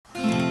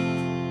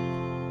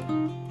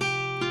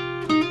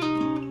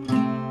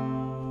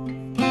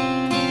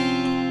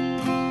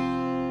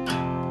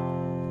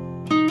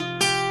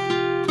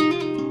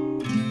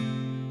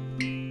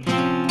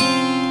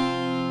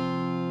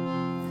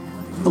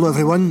Hello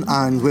everyone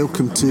and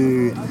welcome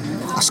to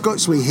a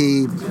Scots Way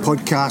Hey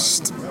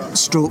podcast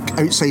stroke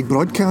outside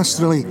broadcast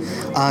really,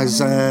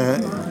 as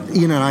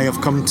Ian and I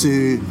have come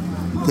to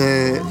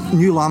the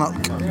New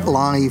Lanark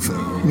Live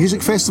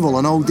Music Festival,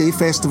 an all-day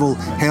festival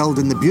held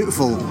in the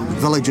beautiful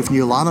village of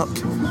New Lanark.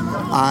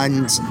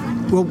 And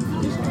well,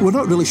 we're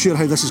not really sure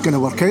how this is going to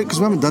work out because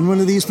we haven't done one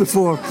of these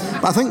before,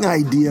 but I think the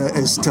idea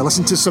is to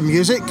listen to some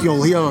music.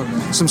 You'll hear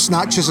some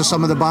snatches of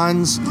some of the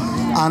bands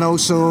and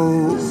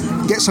also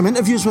get some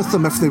interviews with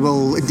them if they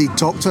will indeed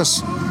talk to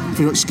us, if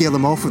we don't scare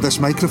them off with this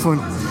microphone.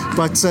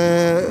 But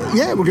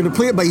yeah, we're going to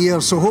play it by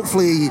ear, so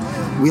hopefully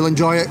we'll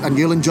enjoy it and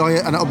you'll enjoy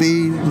it and it'll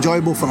be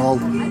enjoyable for all.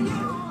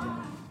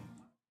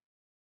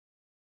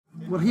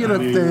 We're here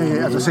at,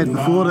 as I said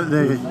before, at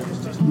the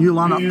New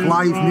Lanark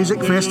Live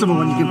Music Festival,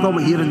 and you can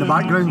probably hear in the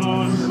background.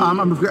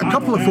 And we've got a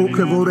couple of folk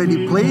who have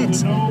already played.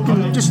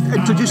 Can you just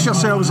introduce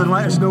yourselves and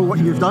let us know what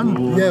you've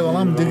done? Yeah, well,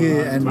 I'm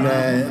Dougie, and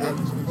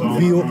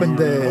we opened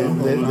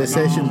the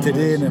session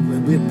today,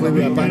 and we play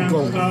with a band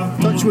called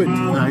Touchwood.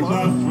 Right.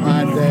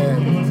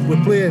 And we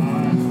play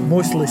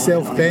mostly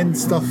self-penned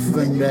stuff,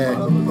 and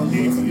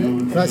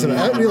that's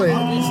about it, really.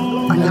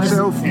 And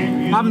yourself?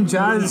 I'm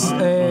Jazz,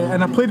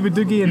 and I played with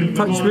Dougie in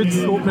Touchwood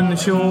opening the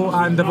show,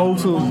 and I've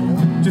also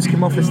just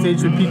come off the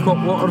stage with Peacock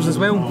Waters as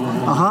well.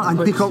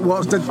 And Peacock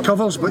Waters did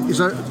covers, but is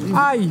that...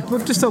 Aye,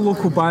 we're just a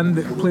local band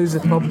that plays the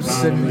pubs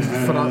and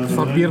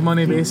for beer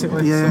money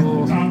basically. Yeah.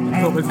 So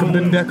I thought we'd come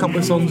down and do a couple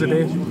of songs a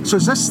day. So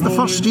is this the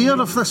first year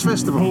of this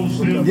festival?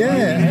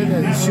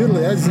 Yeah, it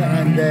surely is,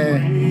 and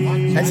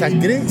it's a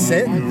great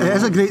setting. It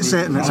is a great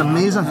setting, it's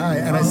amazing. Aye,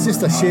 and it's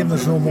just a shame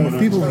there's no more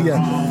people here.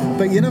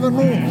 But you never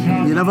know.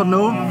 You never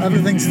know.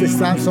 Everything's to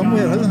start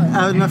somewhere, isn't it?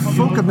 And if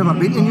folk have never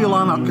been to New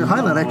Lanark, I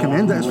highly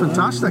recommend it, it's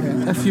fantastic.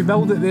 If you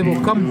build it, they will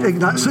come.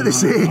 That's what they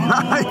say.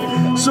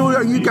 So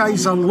are you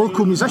guys are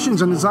local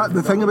musicians, and is that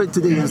the thing about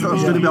today, is that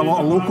there's going to be a lot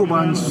of local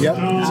bands? Yep.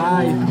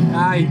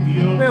 Aye.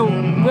 Well,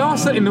 we all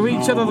sit and know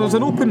each other. There's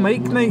an open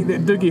mic night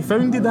that Dougie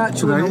founded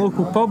actually in a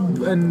local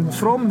pub, and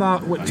from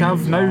that, which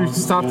I've now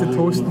started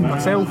hosting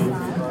myself,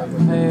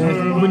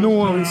 we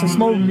know it's a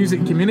small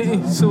music community,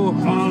 so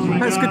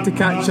it's good to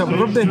catch up with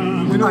everybody.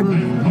 We know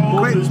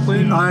Bob who's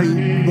playing.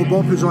 Aye,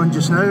 Bob who's on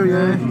just now,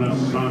 yeah.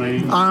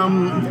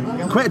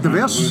 Quite a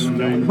diverse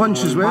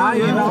bunch as well. Aye,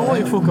 yeah. and a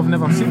lot of folk I've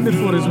never seen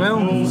before as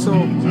well, so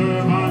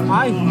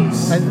aye.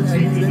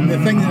 And the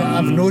thing that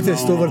I've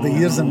noticed over the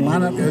years in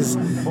Lanark is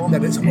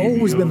that it's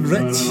always been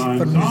rich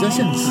for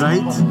musicians.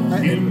 Right.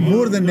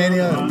 More than any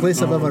other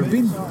place I've ever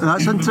been.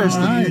 That's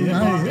interesting.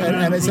 Aye.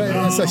 And it's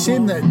a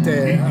shame that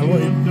a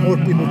lot more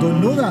people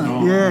don't know that.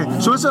 Yeah.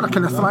 So is there a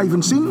kind of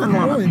thriving scene in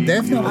Lanark? Oh,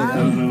 definitely.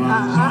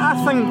 I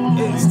think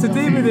it's to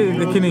do with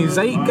the kind of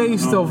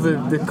zeitgeist of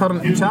the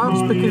current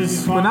charts,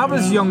 because when I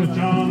was young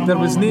there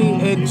was no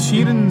Ed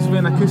Sheeran's with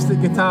an acoustic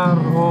guitar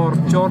or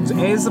George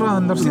Ezra,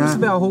 and there seems to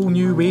be a whole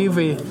new wave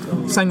of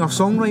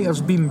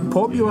singer-songwriters being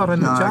popular in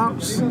the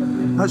charts.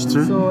 That's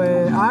true. So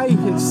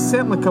it's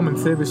certainly coming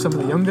through with some of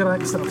the younger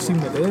acts that I've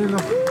seen today.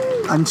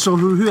 And so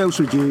who else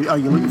are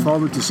you looking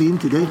forward to seeing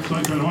today?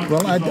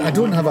 Well, I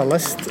don't have a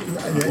list.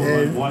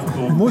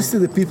 Most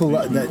of the people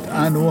that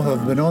I know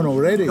have been on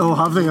already. Oh,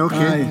 have they?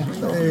 Okay.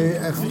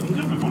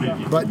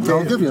 But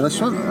I'll give you this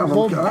one.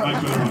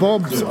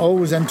 Bob's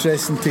always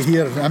interesting to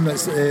hear him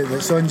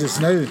that's on just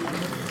now,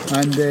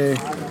 and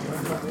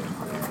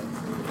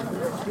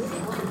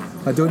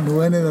I don't know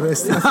any of the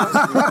rest of it.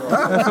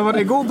 If I were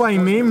to go by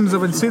names, I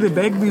would say the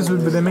Begbies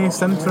would be the most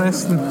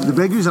interesting. The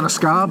Begbies are a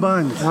ska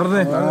band. Are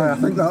they? I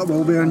think that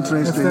will be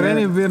interesting. If they're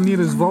anywhere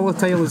near as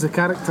volatile as the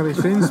character of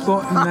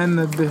Trainspotting, then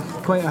they'd be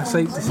quite a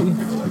sight to see.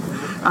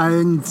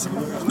 And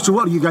so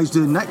what are you guys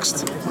doing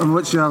next? And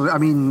what's your,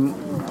 have you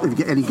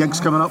got any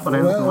gigs coming up or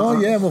anything? Well,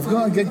 yeah, we've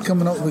got a gig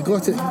coming up. We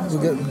got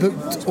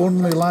booked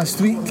only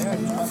last week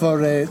for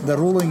the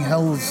Rolling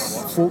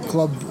Hills Folk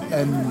Club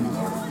in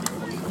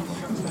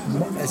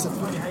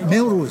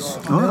Melrose.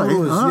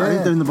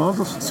 Right, down the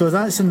borders. So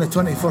that's on the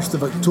 21st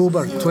of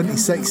October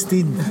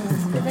 2016.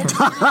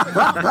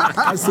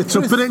 That's the truth.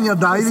 So put it in your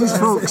diaries,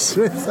 folks.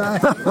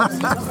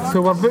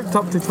 So we're booked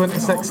up to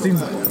 2016.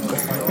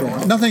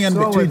 Nothing in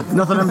between.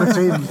 Nothing in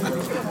between.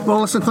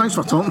 Well, listen, thanks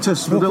for talking to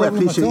us. We really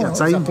appreciate your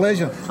time. It's a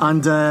pleasure.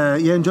 And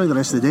enjoy the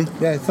rest of the day.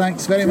 Yeah,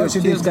 thanks very much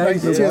indeed.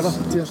 Guys.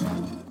 Cheers.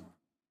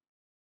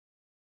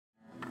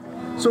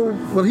 So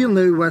we're here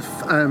now with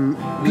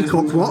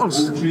Peacock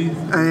Waters,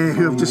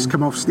 who have just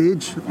come off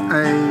stage.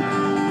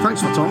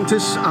 Thanks for talking to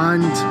us,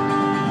 and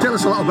tell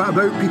us a little bit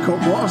about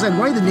Peacock Waters and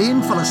why the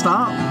name for a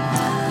start.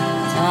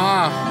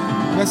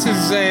 This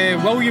is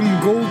William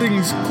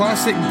Golding's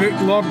classic book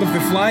Lord of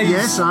the Flies.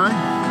 Yes, aye.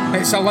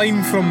 It's a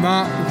line from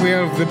that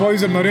where the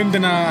boys are marooned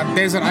in a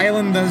desert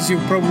island, as you'll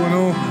probably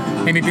know,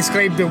 and he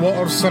described the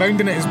waters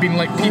surrounding it as being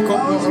like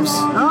peacock waters.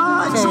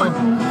 Excellent.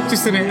 So,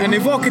 just an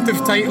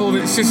evocative title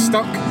that's just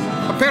stuck.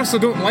 I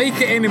personally don't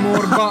like it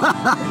anymore, but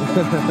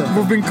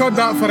we've been called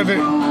that for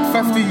about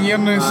 15 years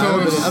now, so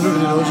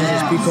everybody knows us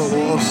as Peacock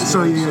Waters.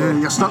 So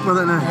you're stuck with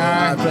it now?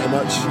 Pretty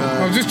much.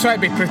 I was just trying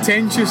to be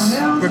pretentious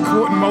with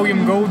quoting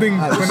William Golding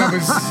when I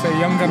was a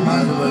younger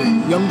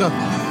man. Younger.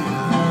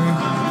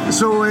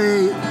 So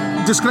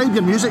describe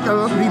your music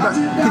a wee bit,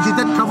 because you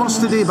did covers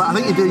today, but I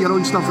think you do your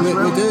own stuff as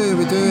well. We do.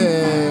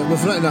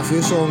 We've written a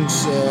few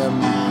songs.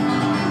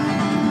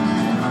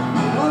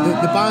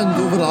 The band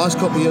over the last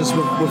couple of years,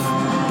 we've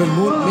been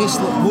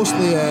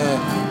mostly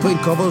playing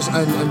covers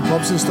and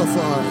pubs and stuff like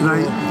that.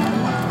 Right.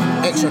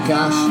 Extra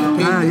cash,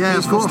 yeah,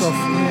 of course. Stuff.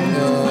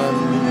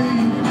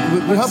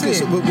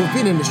 We've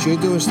been in the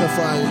studio and stuff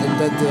like that, and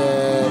did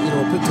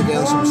put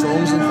together some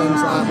songs and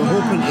things like that. We're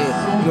hoping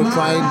to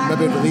try and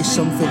maybe release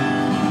something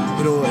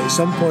at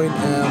some point.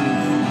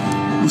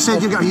 You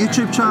said you've got a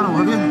YouTube channel,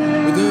 have you?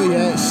 We do,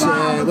 yeah. It's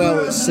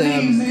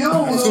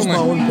just my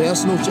own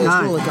personal. It's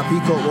not like a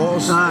Peacock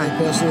Waters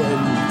personal. And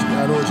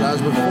I know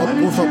Jazz. We've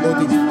both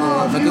uploaded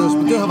videos.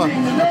 We do have a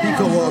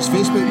Peacock Waters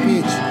Facebook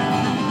page.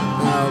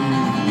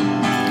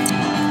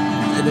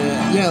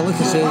 Like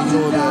I say,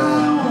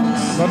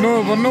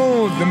 we're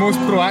no the most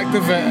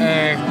proactive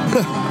at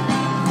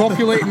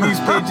populating these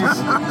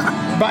pages,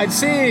 but I'd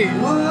say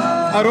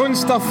our own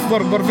stuff.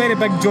 We're very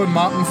big John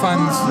Martin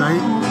fans.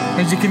 Right.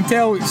 As you can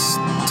tell, it's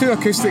 2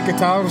 acoustic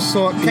guitars,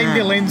 so it kind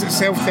of lends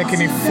itself to a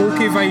kind of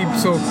folky vibe.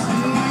 So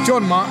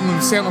John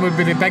Martin certainly would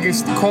be the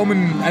biggest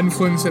common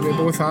influence that we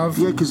both have.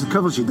 Yeah, because the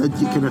covers you did,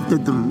 you kind of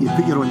did them, you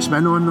put your own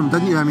spin on them,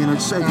 didn't you? I mean,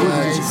 it's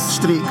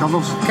straight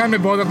covers. Can't be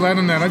bothered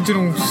learning the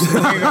originals.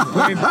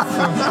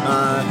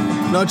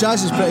 No,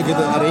 Jazz is pretty good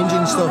at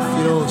arranging stuff,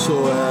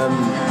 so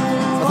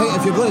I think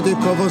if you're going to do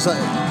covers,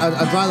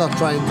 I'd rather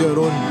try and do our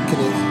own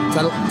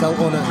kind of tilt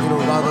on it,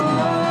 rather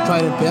than try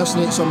and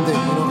impersonate somebody, you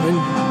know what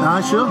I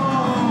mean? Sure.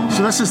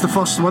 So this is the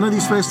first one of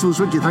these festivals.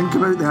 What do you think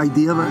about the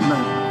idea of it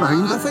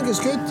behind it? I think it's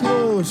good,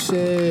 it's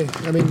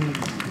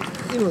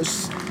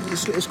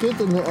good,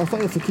 and I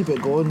think if we keep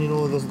it going,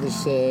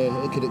 there's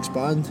it could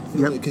expand,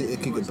 it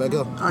could get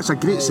bigger. That's a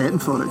great setting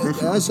for it,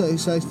 definitely.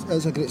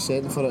 It's a great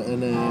setting for it,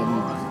 and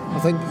I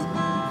think,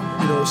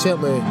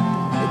 certainly it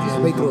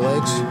might grow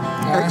legs.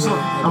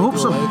 Excellent. I hope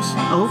so. I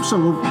hope so.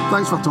 Well,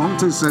 thanks for talking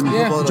to us, and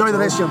enjoy the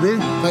rest of your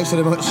day. Thanks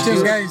very much.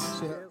 Cheers, guys.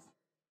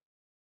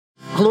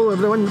 Hello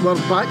everyone, we're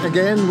back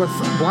again with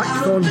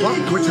Blackthorn Buck,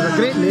 which is a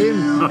great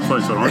name.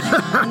 Thanks very much.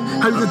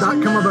 How did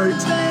that come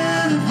about?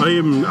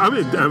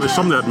 It was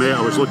something I'd met.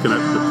 I was looking at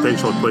the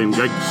potential of playing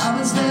gigs,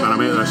 and I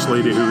met this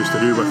lady who was to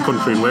do with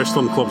country and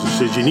western clubs, and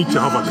says you need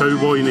to have a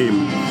cowboy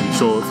name.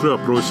 So through a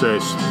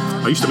process,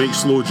 I used to make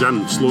sloe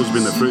gin. Sloe's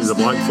been the fruit of the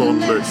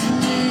blackthorn bush,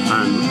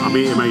 and a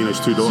mate of mine, his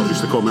 2 daughters,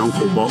 used to call me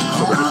Uncle Buck.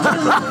 So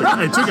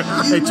we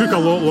just it took a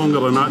lot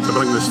longer than that to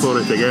bring the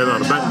story together,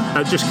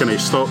 but it just kind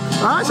of stuck.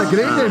 That's a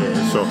great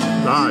name.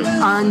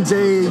 And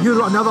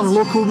you're another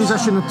local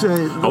musician at I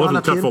live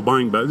in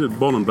Kirklebank, but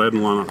born and bred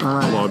in Lanark.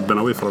 Well, I've been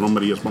away for a number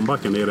of years, but I'm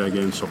back in the area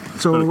again, so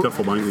I'm in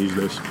Kirklebank these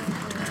days.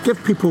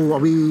 Give people a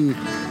wee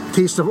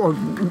taste of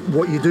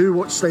what you do,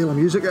 what style of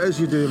music it is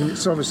you do. I mean,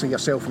 it's obviously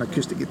yourself an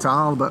acoustic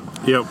guitar, but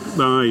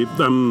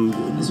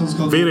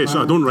various.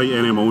 I don't write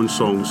any of my own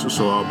songs,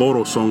 so I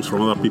borrow songs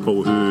from other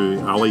people who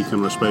I like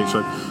and respect.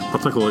 So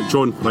particularly like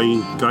John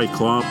Prine, Guy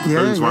Clark,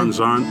 Townes Van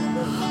Zandt,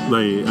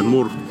 and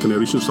more kind of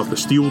recent stuff. The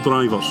Steel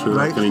Drivers, who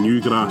are kind of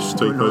newgrass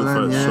type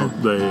outfits. So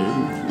the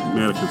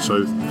American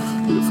South,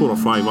 4 or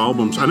 5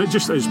 albums, and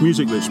it's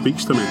music that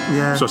speaks to me.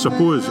 So I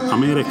suppose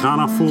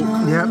Americana folk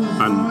and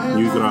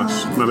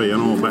newgrass, maybe,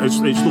 but it's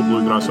no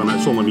bluegrass, and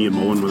it's only me and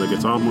my own with a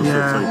guitar most of the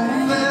time.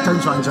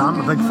 Townes Van Zandt,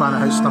 I'm a big fan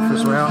of his stuff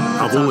as well.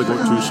 I've only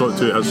got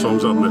 2 his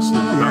songs on this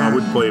that I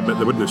would play, but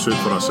they wouldn't suit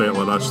for a set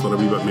like this. They're a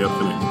wee bit more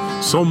kind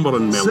of sombre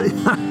and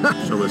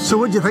mellow. So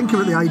what do you think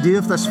about the idea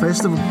of this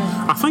festival?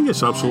 I think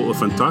it's absolutely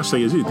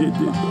fantastic.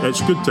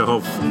 It's good to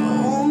have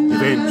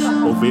events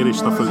of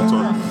various different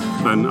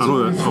and I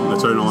know that up in the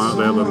town a lot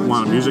there, the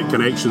Lanark Music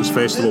Connections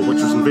Festival,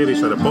 which was in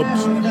various other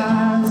pubs,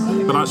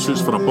 but that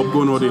suits for a pub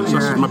going audience.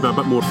 This is maybe a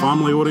bit more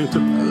family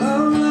oriented, and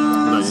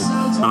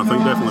I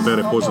think definitely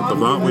very positive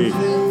that way.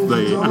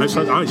 And it's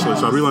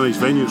a really nice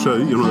venue, so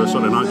the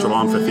sort of natural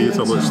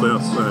amphitheatre that's there.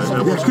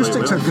 The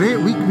acoustics are great.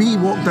 We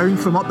walk down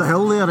from up the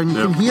hill there, and you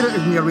can hear it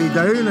on your way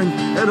down,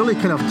 and it really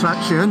kind of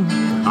attracts you in.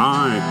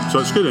 So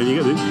it's good, and you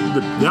get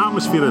the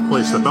atmosphere of the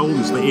place, the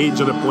buildings, the age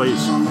of the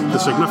place, the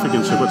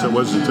significance of what it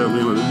was,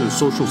 the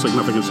social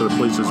significance of the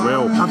place as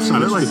well.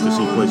 Absolutely. And it's good to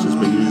see places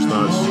being used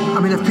as. I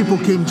mean, if people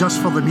came just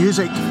for the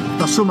music,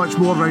 there's so much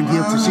more around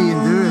here to see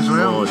and do as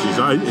well.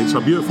 It's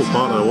a beautiful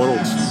part of the world.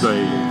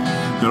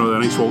 The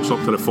nice walks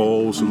up to the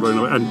falls and round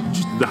about, and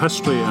just the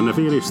history and the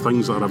various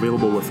things that are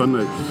available within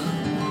it.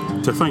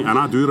 To think, and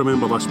I do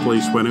remember this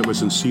place when it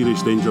was in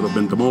serious danger of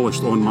being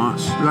demolished en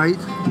masse. Right.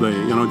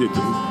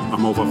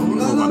 I'm of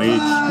an age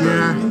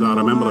that I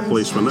remember the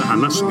place when,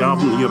 and this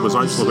garden here was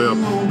actually where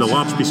the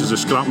large pieces of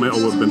scrap metal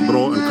have been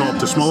brought and cut up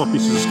to smaller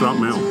pieces of scrap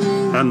metal.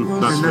 And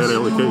that's very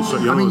early case.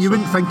 You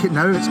wouldn't think it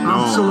now. It's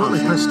absolutely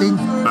pristine.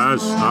 It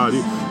is.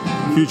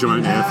 huge amount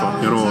of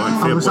effort, you know.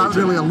 And was that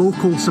really a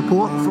local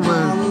support for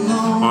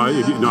the...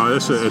 No,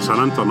 it's an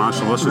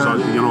international. This is,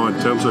 you know, in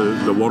terms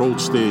of the world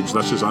stage,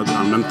 this is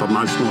an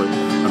internationally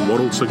and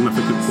world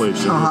significant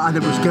place. You know? And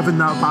it was given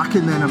that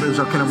backing then, it was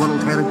a kind of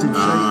World Heritage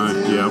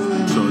site. Yeah,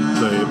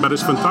 so, but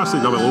it's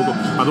fantastic to have it local.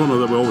 I don't know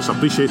that we always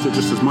appreciate it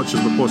just as much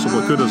as we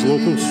possibly could as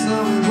locals.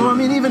 Well, I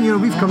mean, even, you know,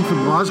 we've come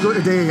from Glasgow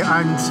today,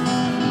 and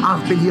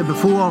I've been here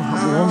before a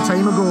long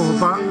time ago,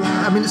 but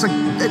I mean, it's a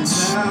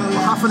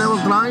half an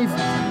hour drive,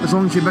 as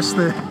long as you miss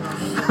the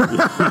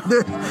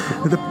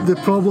the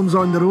problems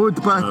on the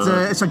road, but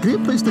it's a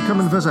great place to come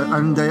and visit,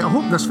 and I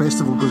hope this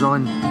festival goes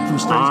on from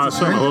start to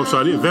finish. I hope so.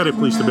 I'm very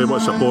pleased to be able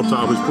to support it.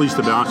 I was pleased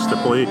to be asked to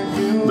play.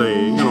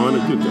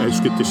 And it's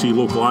good to see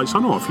local acts. I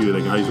know a few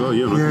of the guys,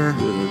 you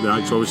know, the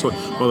acts obviously.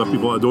 Other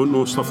people I don't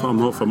know, stuff that I'm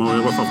not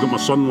familiar with. I've got my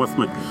son with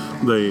me,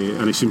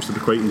 and he seems to be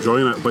quite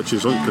enjoying it, which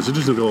is because he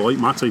doesn't really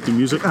like my type of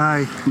music.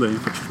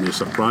 Which is no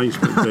surprise,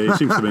 but he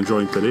seems to be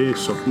enjoying today.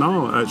 So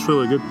no, it's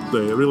really good.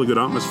 Really good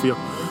atmosphere.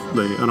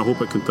 And I hope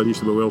it continues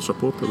to be well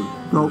supported.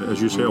 Well, as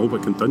you say, I hope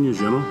it continues,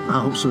 you know. I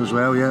hope so as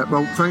well, yeah.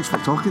 Well, thanks for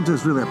talking to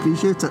us, really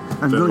appreciate it,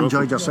 and really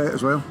enjoyed your set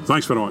as well.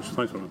 Thanks very much.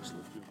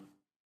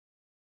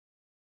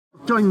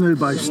 Joined now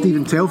by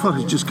Stephen Telfer,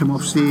 who's just come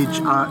off stage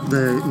at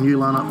the New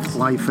Lanark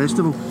Live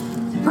Festival.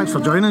 Thanks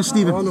for joining us,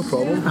 Stephen. Oh, no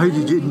problem. How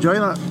did you enjoy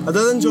that? I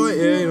did enjoy it,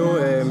 yeah, you know.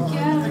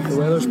 The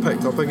weather's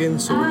picked up again,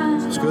 so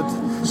it's good.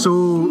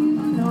 So,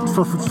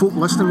 for folk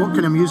listening, what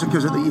kind of music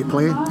is it that you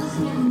play?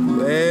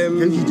 How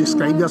do you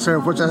describe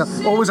yourself? Which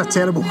is always a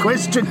terrible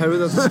question. How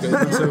would I describe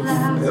myself?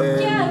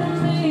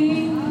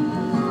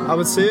 I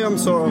would say I'm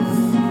sort of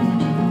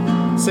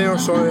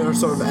singer-songwriter,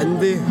 sort of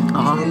indie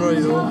genre,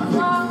 you know,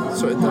 like,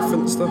 sort of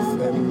different stuff.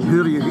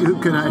 Who are you? Who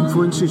kind of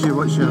influences you?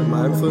 What's your...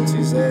 My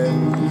influences?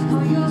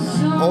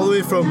 All the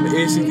way from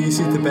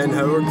AC/DC to Ben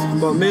Howard,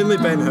 but mainly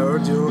Ben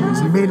Howard, you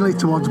know. Mainly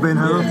towards Ben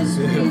Howard?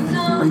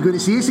 Yeah. Are you going to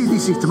see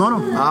AC/DC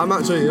tomorrow? I'm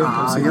actually,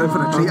 yeah. You're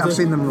for a treat. I've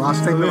seen them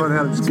last time they were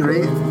there. It's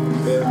great.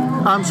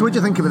 Yeah. So what do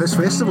you think about this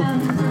festival?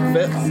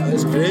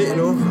 It's great, you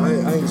know.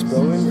 I think it's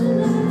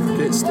brilliant.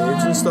 Great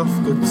stage and stuff,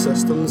 good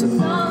systems and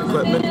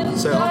equipment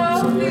set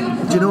up. So,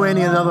 yeah. Do you know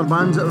any of the other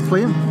bands that are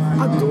playing?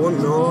 I don't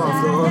know.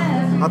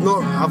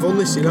 I've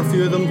only seen a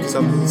few of them because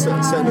I've been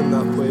sitting in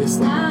that place,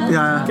 like,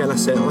 getting a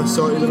set list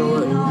sorted and all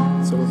that. You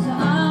know? So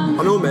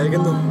I know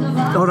Megan though.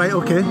 All right,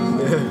 okay.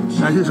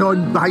 Yeah. Who's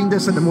on behind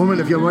us at the moment,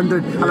 if you're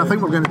wondering, and I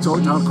think we're going to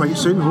talk to her quite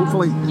soon,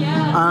 hopefully.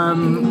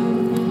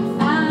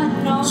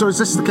 So is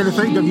this the kind of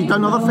thing? Have you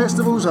done other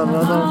festivals or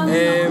other?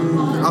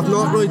 I've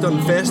not really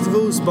done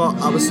festivals, but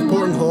I was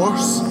supporting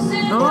Horse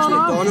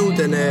McDonald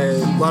in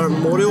Lanark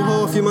Memorial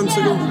Hall a few months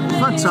ago.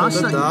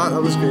 Fantastic. So I did that.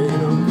 That was great. You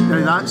know.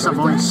 Now that's a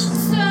voice.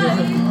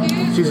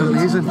 She's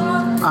amazing.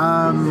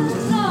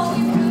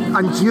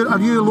 And are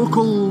you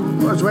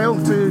local as well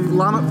to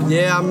Lanark?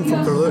 Yeah, I'm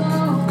from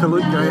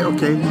Carluke, right,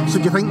 okay. So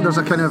do you think there's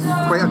a kind of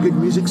quite a good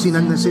music scene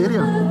in this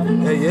area?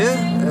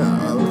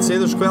 Yeah, I would say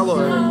there's quite a lot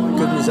of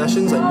good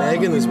musicians, like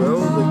Megan as well.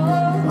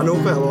 Like, I know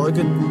quite a lot of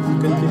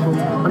good people.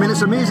 I mean,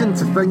 it's amazing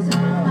to think,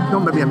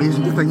 not maybe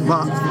amazing to think,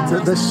 but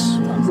that this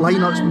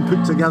lineup's been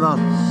put together.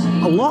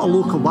 A lot of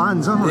local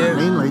bands, aren't there,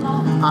 mainly?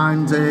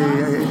 And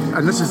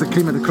this is the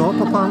cream of the crop,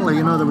 apparently.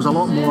 You know, there was a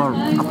lot more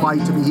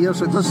applied to be here,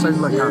 so it does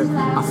sound like a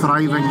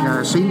thriving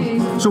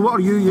scene. So what are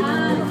you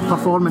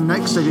performing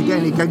next? Did you get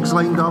any gigs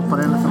lined up or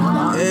anything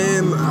like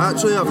that?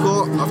 Actually, I've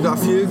got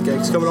a few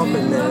gigs coming up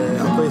in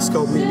a place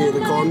called Meet Me at the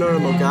Corner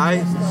in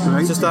Mulgai. Right.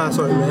 It's just a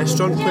sort of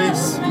restaurant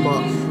place,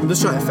 but I'm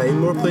just trying to find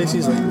more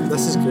places. Like,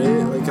 this is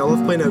great. Like, I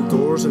love playing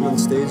outdoors and on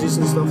stages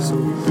and stuff, so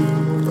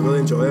I really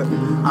enjoy it.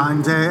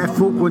 And if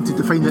folk wanted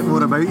to find out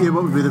more about you,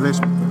 what would be the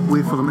best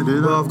way for them to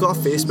do that? Well, I've got a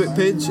Facebook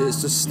page.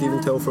 It's just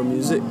Stephen Telfer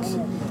Music.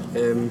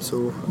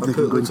 So they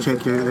can go and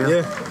check you out there.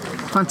 Yeah.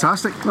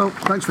 Fantastic. Well,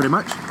 thanks very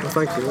much. Well,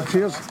 thank you.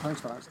 Cheers. Thanks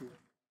for that, Steve.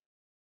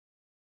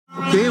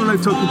 Okay, we're now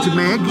talking to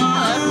Meg.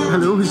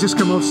 Hello, who's just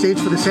come off stage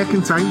for the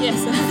second time. Yes.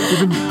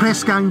 You've been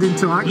press ganged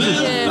into action.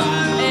 Yeah.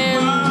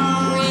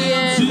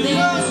 They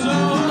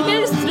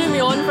kind of just threw me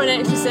on for an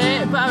extra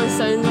set, but I was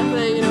sound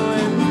with it, you know.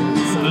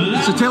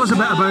 So tell us a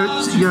bit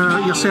about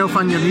yourself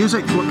and your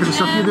music. What kind of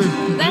stuff you do?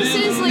 This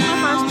is like my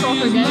first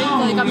proper gig.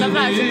 Like, I've never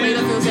actually played a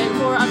full set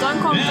before. I've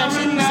done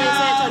competitions,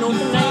 sets and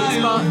open nights,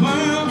 but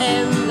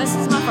this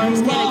is my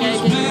first kind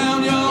of gig. I'm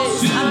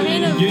a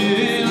kind of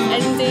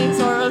indie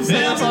sort of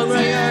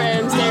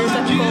singer-songwriter,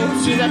 stereotypical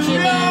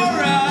musician.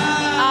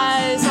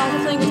 I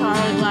started playing guitar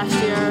like last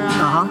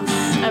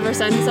year. Ever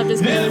since, I've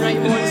just been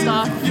writing my own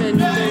stuff and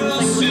doing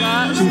things like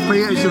that. So you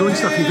play it as your own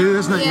stuff you do,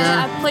 isn't it?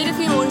 Yeah, I played a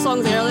few own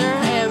songs earlier.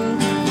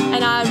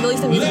 And I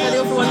released a music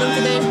video for one of them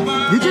today.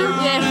 Did you?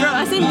 Yeah,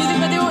 I say music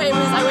video.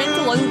 I went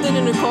to London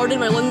and recorded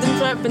my London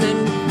trip, and then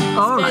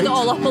sped it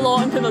all up a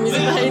lot and put my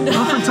music behind it.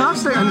 Oh,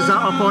 fantastic! And is that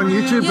up on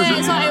YouTube?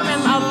 Yeah, so I've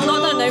not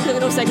done it now because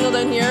there's no signal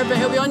down here, but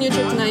it'll be on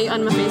YouTube tonight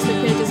and my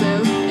Facebook page as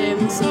well.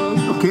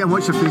 Okay, and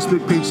what's your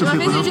Facebook page? So my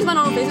Facebook page is my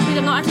normal Facebook page.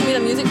 I've not actually made a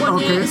music one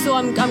yet, so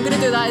I'm going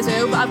to do that as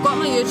well. But I've got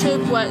my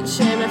YouTube, which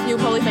if you'll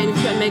probably find if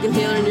you put Megan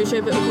Taylor on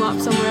YouTube, it'll come up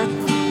somewhere.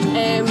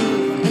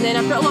 And then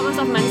I put a lot of my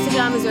stuff on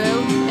Instagram as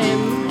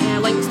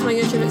well, links to my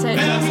YouTube, etc.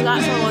 So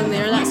that's all on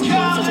there. That's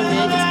Supported and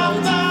Meg, it's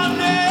called.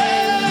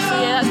 So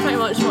yeah, that's pretty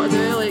much what I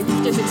do, like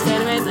just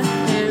experiment.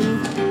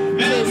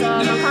 Because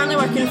I'm currently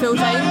working full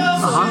time,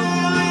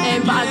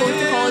 but I go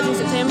to college in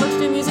September to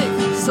do music.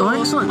 So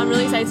I'm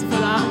really excited for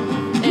that.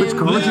 Which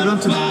college are you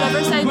going to?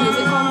 Riverside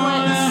Music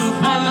Complex.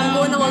 I'm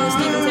going along with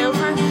Stephen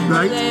Telfer,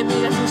 the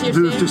musician Cheers.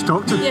 Who we've just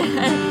talked to?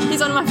 Yeah, he's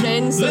one of my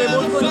friends, so we're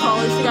both going to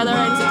college together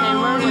in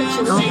September, which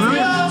is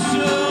brilliant.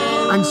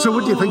 And so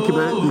what do you think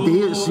about the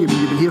dates? You've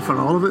been here for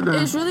all of it now?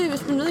 It's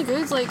been really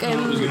good. Like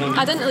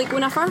I didn't like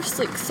when I first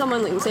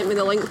someone sent me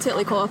the link to it,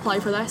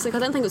 apply for this. Like I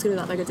didn't think it was going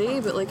to be that big a day,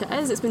 but like it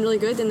is. It's been really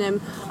good, and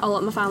a lot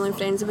of my family and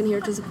friends have been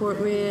here to support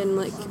me, and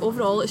like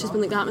overall it's just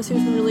been the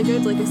atmosphere's been really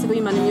good. Like it's a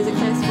wee mini music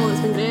festival. It's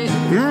been great.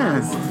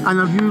 Yeah, and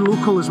are you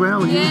local as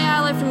well?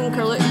 Yeah, I live from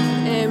Curlick.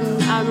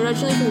 I'm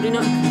originally from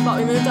Greenock, but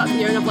we moved up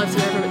here and I've lived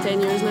here for about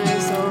 10 years now.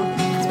 So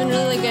it's been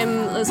really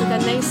it's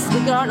like a nice.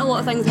 There aren't a lot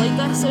of things like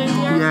this around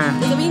here. Yeah.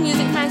 There's a wee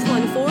music festival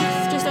in Forth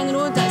just down the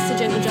road. That's the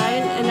Gentle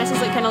Giant, and this is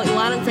kind of like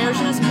Lanark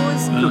version, I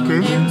suppose.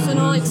 Okay. So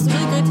no, it's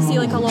really good to see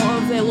a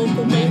lot of the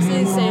local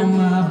places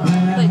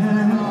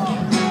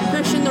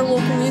pushing their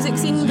local music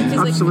scene,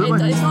 because it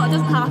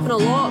doesn't happen a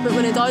lot, but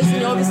when it does,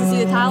 you obviously see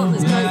the talent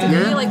that's come out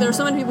today. Like there are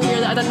so many people here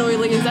that I didn't know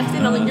existed,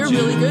 and I'm like, you're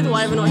really good.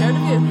 Why have I not heard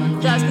of you?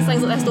 That's because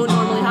things like this don't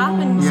normally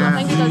happen. So I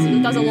think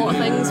it does a lot of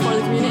things for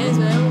the community as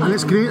well. And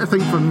it's great, I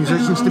think, for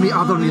musicians to meet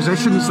other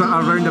musicians that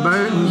are round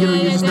about, and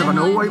you just never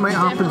know what might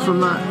happen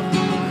from that.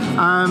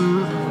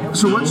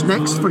 So what's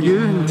next for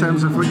you in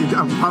terms of what you do,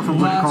 apart from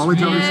going to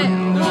college, obviously?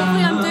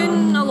 Hopefully I'm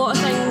doing a lot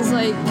of things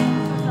like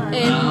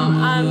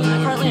I'm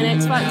currently in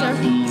X Factor.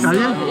 Are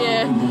you?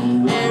 Yeah.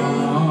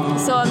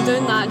 So I'm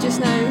doing that just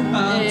now.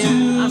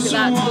 I've got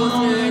that to go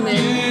through, and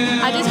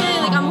then I just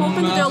really I'm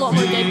hoping to do a lot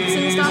more gigs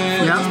and stuff,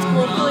 just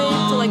locally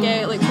to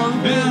get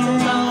confidence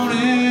and stuff.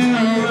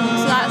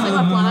 So that's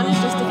my plan, is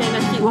just to kind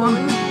of keep going.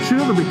 I'm sure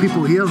there'll be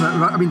people here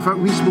that in fact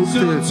we spoke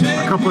to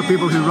a couple of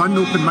people who run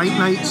open mic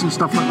nights and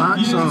stuff like that.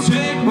 So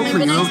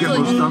hopefully you'll get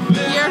those stuff.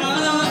 Hear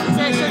for them,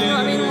 etc. You know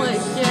what I mean?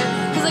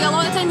 Because a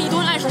lot of the time you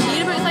don't actually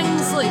hear about things.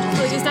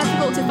 It's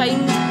difficult to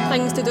find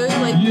things to do.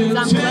 Like for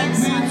example,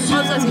 this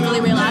obviously it's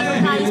really well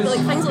advertised, but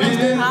things like this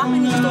do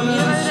happen. You just don't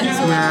hear about it.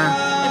 So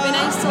it'd be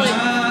nice to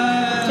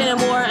kind of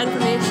more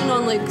information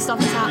on stuff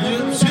that's happening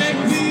for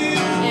musicians.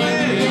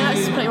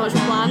 That's pretty much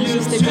my plan. Is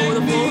just to go with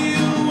the flow.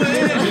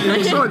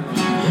 Excellent.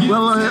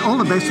 Well, all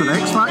the best with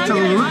X Factor.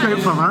 We'll look out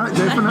for that,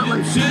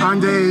 definitely.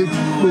 And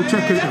we'll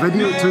check out the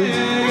video too.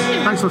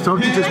 Thanks for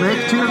talking to us,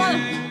 mate. Cheers.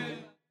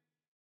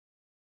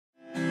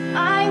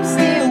 I'm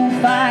still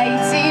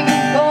fighting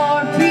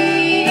for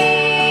peace,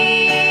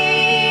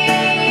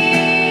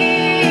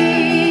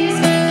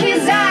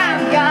 'cause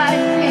I've got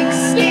thick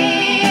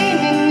skin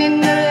and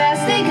an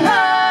elastic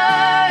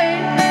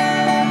heart,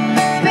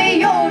 but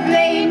your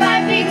blade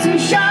might be too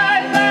sharp.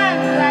 I'm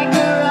like a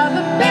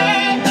rubber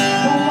band,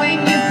 but when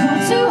you pull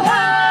too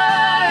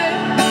hard,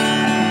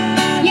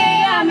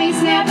 yeah, I may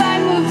snap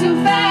and move too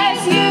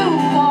fast. You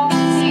won't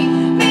see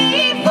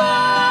me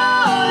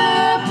fall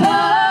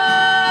apart,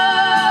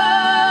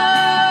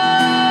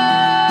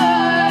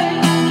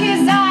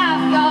 'cause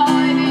I've got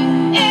an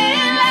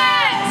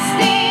elastic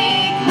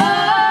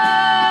heart.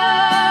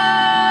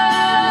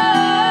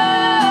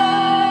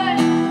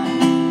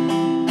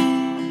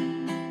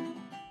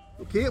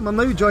 Okay, we're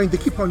now joined. They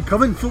keep on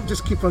coming. Folk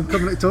just keep on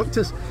coming to talk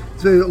to us.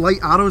 The Light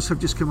Arrows have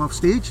just come off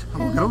stage.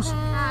 Hello, girls.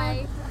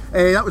 Hi.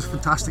 That was a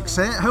fantastic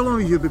set. How long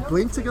have you been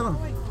playing together?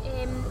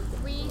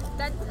 We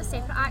did a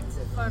separate act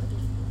for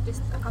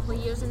just a couple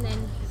of years, and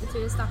then the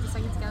two started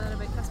singing together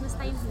about Christmas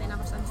time, and then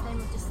ever since then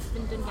we've just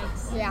been doing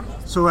gigs. Yeah.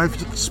 So, if you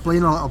could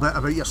explain a little bit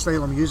about your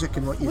style of music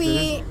and what you do.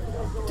 We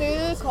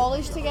do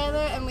college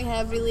together, and we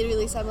have really,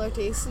 really similar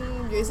tastes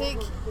in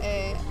music.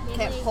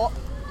 Kind of pop,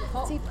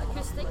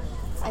 acoustic,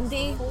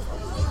 indie.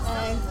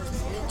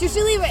 Just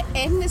really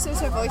anything that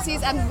suits our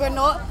voices, and we're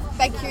not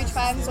big, huge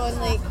fans on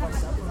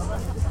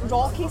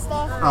rocky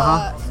stuff.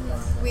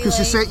 Because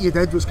the set you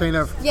did was kind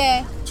of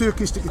 2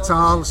 acoustic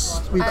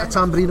guitars, a wee bit of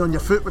tambourine on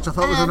your foot, which I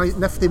thought was a nice,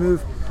 nifty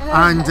move,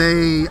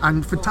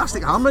 and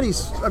fantastic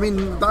harmonies. I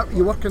mean,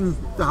 you work in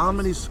the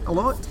harmonies a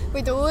lot.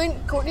 We don't.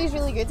 Courtney's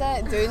really good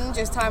at doing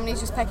just harmonies,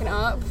 just picking it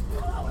up.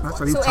 That's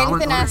a real So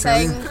talent. anything I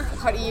sing,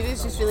 her ear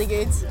is just really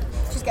good.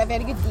 She's got a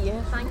very good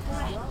ear. Thank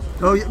you.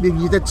 Oh,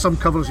 you did some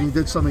covers and you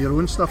did some of your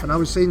own stuff, and I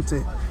was saying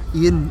to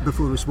Ian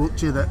before we spoke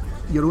to you that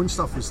your own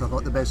stuff was, I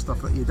thought, the best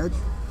stuff that you did.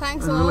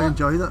 Thanks I a really lot.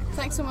 enjoyed it.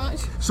 Thanks so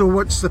much. So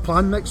what's the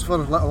plan next for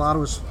Little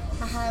Arrows?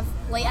 I have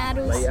light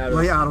arrows.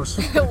 Light Arrows.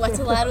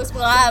 Little arrows.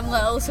 Well, I am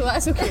little, so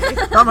that's okay.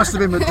 That must have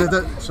been what did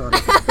it. Sorry.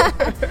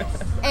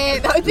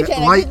 That would be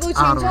kind of Light good.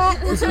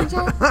 We'll change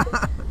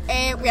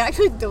it. We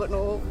actually don't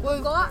know.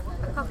 We've got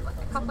a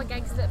couple of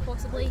gigs that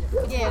possibly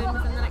could be doing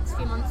within the next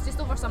few months, just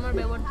over summer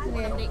while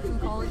we're on a break from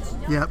college.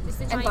 Yep. Just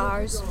to try And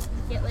bars.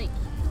 Get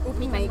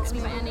Open make mics. a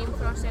wee bit of a name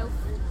for ourselves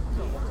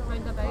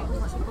round about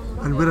and let people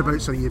know. And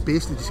whereabouts are you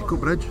based? Did you say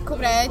Coatbridge?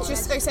 Coatbridge,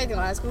 just outside of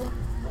Glasgow.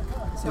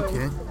 So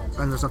Okay.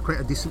 and there's quite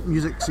a decent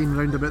music scene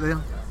round about there.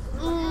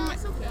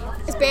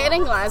 It's better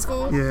in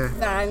Glasgow Yeah.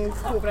 than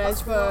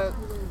Coatbridge, but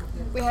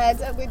we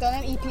done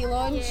an EP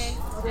launch.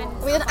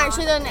 We had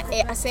actually done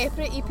a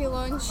separate EP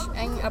launch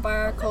in a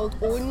bar called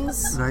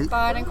Owens Right.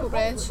 Bar in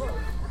Coatbridge.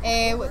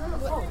 What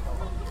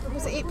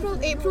was it April?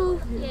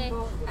 Yeah.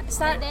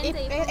 Start End of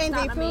April, end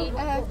start of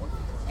April.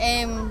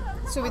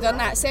 So we done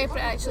that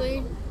separate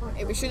actually.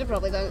 We should have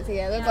probably done it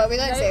together, but we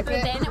done it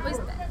separate. But then it was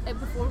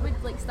before we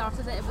like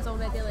started it was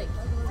already like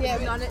we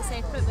done it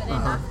separate. But then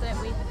after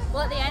it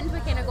at the end we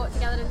kind of got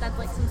together and did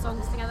like some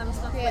songs together and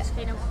stuff. Yeah.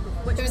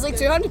 Which There was like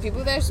good. 200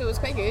 people there, so it was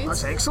quite good.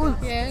 That's excellent.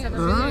 Yeah, it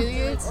was Uh-huh. really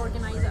good.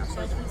 Organise it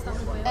ourselves and stuff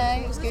as well.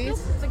 It was good. It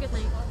was a good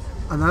night.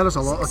 And there is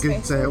a lot of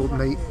good open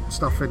night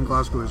stuff in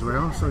Glasgow as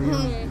well, so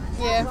Yeah,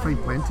 you'll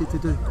find plenty to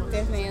do.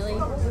 definitely.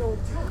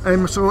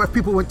 So if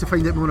people want to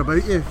find out more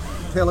about you,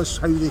 tell us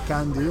how they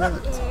can do it.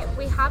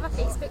 We have a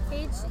Facebook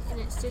page and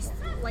it's just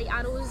Light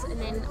Arrows, and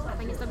then I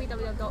think it's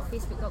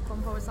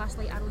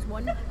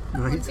www.facebook.com/lightarrows1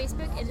 on Right.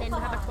 Facebook, and then we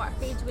have a Twitter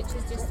page which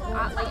is just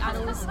at Light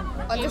Arrows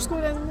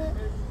Underscore, isn't it?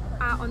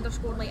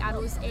 @_Light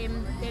Arrows.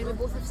 Then we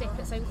both have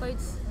separate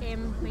SoundClouds.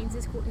 Mine's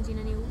is Courtney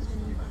Gina Neal.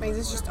 Mine's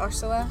is just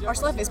Ursula.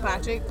 Ursula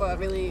Fitzpatrick, but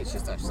really it's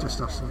just Ursula. Just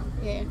us,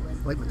 Yeah.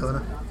 like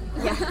Madonna.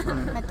 Yeah.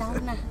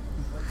 Madonna.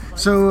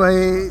 So,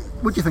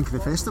 what do you think of the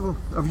festival?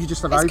 Have you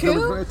just arrived?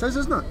 cool. It is,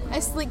 isn't it?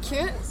 It's like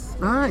cute.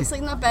 Aye. It's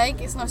like not big,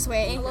 it's not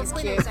sweaty, it's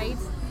cute. Outside.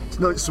 It's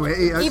not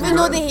sweaty. Even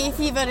though the hay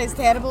fever is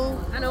terrible.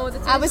 I know.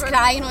 I was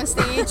crying on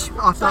stage.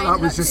 I thought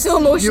that was just so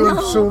emotional. You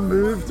were so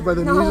moved by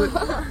the music.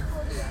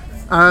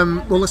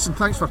 Well, listen,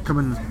 thanks for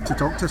coming to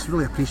talk to us.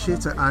 Really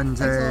appreciate it, and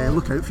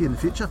look out for you in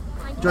the future.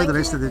 Enjoy the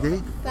rest of the day.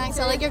 Thanks,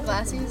 I like your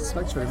glasses.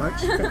 Thanks very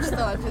much. Just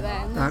thought I'd put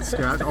that in. That's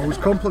good. Always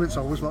compliments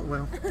always work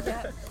well.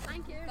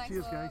 Thank you.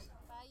 Cheers, guys.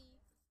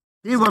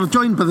 Here we're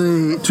joined by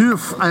the two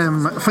of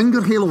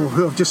Finger Halo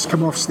who have just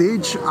come off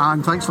stage,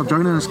 and thanks for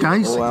joining us,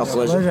 guys. Oh, our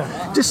pleasure.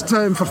 Just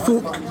for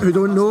folk who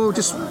don't know,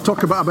 just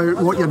talk a bit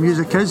about what your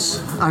music is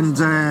and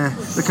the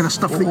kind of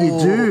stuff that you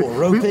do.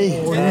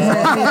 Ropey.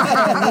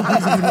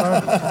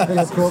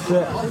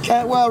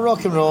 Well,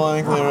 rock and roll.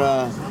 I think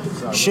we're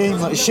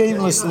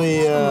shameless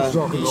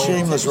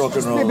rock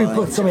and roll. Maybe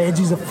put some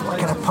edges of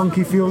kind of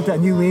punky feel to a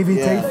new wavy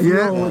type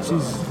feel, which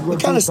is we're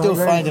kind of still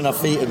finding our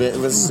feet a bit.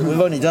 We've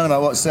only done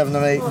about 7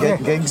 or 8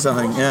 gigs, I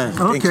think,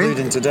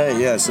 including today.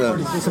 Yeah, so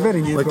it's a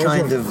very new we're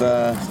project. kind of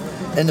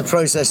in the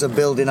process of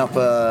building up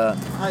a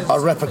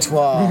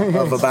repertoire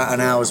of about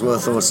an hour's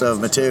worth or so of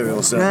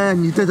material. So yeah,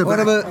 and you did a bit. What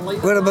about?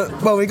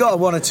 Well, we got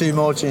 1 or 2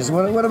 more tunes.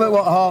 What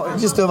about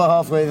just over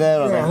halfway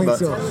there, I think.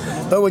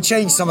 But we'll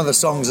change some of the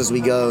songs as we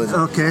go,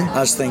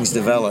 as things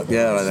develop.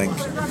 Yeah, I think.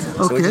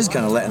 So we're just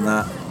kind of letting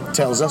that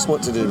tells us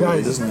what to do,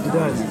 really, doesn't it?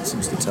 It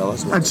seems to tell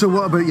us. And so,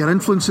 what about your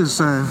influences?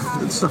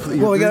 Stuff that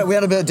you. Well, we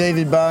had a bit of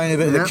David Bowie, a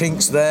bit of the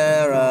Kinks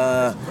there.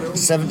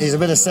 70s, a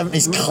bit of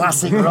 70s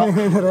classic rock.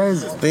 But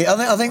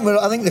I think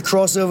the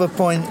crossover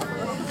point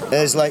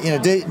is like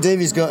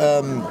Davey's got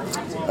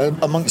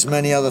amongst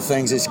many other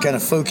things. It's kind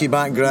of folky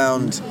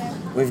background.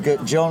 We've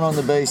got John on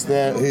the bass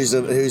there,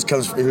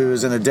 who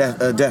was in a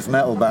death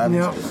metal band.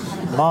 Yep.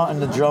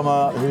 Martin, the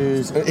drummer,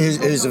 who's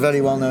a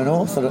very well-known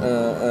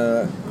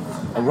author.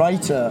 A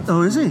writer.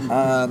 Oh, is he?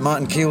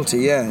 Martin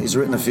Keelty, yeah. He's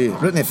written a few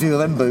of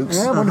them books.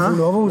 Yeah, wonderful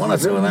novels. 1 or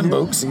 2 of them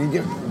books.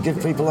 You give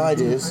people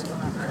ideas.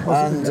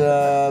 And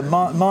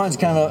Martin's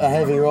kind of a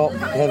heavy rock,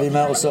 heavy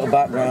metal sort of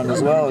background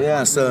as well,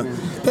 yeah. So a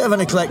bit of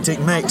an eclectic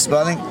mix,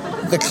 but I think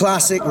the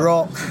classic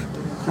rock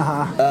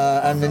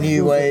and the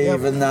new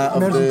wave and that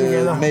of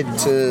the mid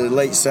to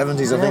late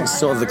 70s, I think, is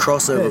sort of the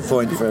crossover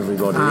point for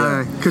everybody.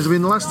 Because the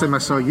last time I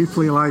saw you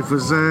play live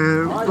was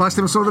last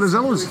time I saw the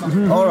Rosillos.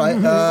 All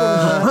right.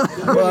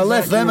 Well, I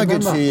left them a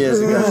good few years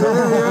ago.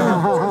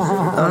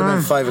 That would have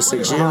been 5 or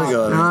 6 years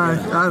ago.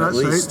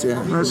 That's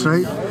right. That's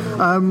right.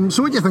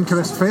 So what do you think of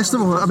this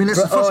festival? I mean,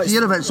 it's the first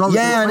year of it. So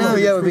yeah, I know.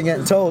 Yeah, we've been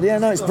getting told. Yeah,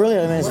 no, it's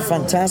brilliant. I mean, it's a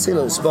fantastic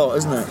little spot,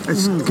 isn't it?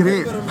 It's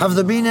great. Have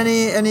there been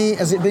any?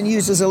 Has it been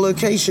used as a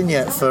location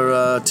yet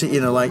for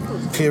like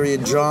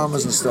period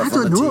dramas and stuff? I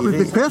don't know. It would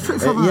be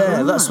perfect for that.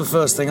 Yeah, that's the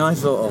first thing I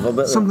thought of. I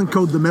bet something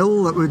called the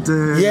Mill that would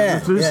go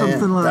through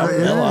something like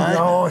that.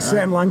 Oh,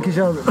 set in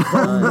Lancashire.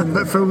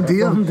 Filmed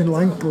here. Filmed in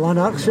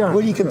Lanarkshire.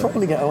 Well, you could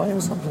probably get away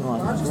with something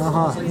like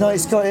that. No,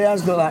 it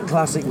has got that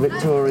classic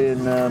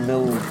Victorian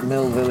mill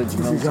village.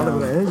 Exactly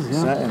what it is,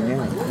 setting,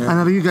 And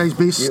are you guys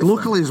based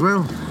locally as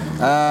well?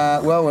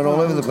 Well, we're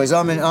all over the place.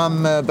 I'm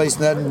based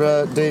in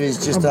Edinburgh. Davey's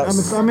just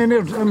outside. I'm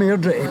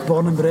Airdrie,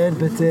 born and bred,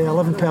 but I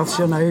live in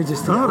Perthshire now,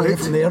 just away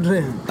from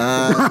Airdrie.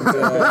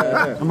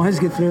 I managed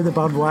to get through the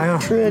barbed wire.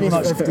 Pretty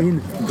much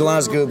 15.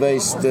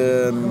 Glasgow-based.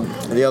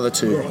 The other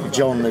two,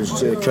 John lives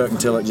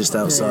Kirkintilloch just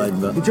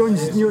outside. But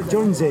John's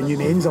New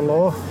Main's a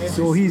law,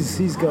 so he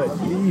used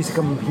to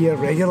come here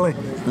regularly.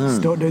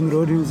 Stopped down the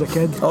road when he was a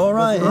kid. All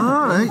right.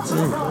 I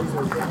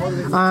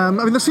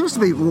mean, there seems to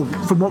be,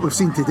 from what we've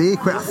seen today,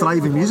 quite a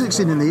thriving music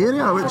music scene in the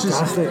area, which is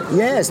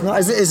yeah, it's not.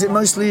 Is it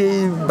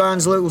mostly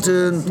bands local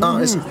to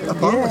artists?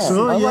 Apparently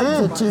so, I yeah.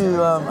 like the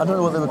two. I don't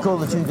know what they were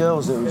called. The two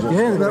girls. That was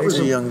that was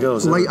two young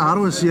girls. Light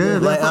Arrows, yeah.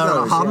 Light Their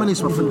Arrows,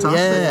 harmonies were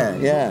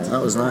fantastic. Yeah,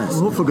 that was nice.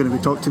 We're hopefully going to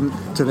be talking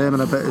to them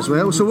in a bit as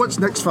well. So what's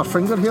next for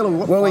Finger Halo?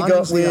 What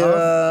plans do you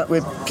have?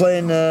 We're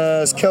playing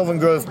Kelvin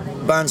Grove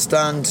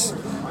Bandstand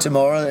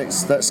tomorrow.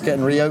 That's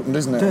getting reopened,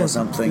 isn't it, or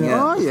something?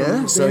 Yeah. Oh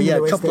yeah. So yeah,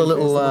 a couple of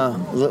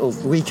little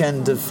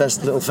weekend of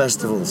little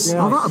festivals.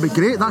 Yeah. Oh, that'll be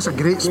great. That's a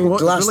great spot.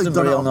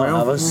 Glastonbury will not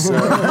have us.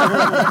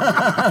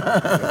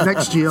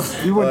 Next year.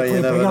 We want to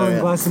play bigger than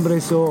Glastonbury,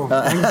 so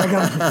I think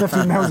bigger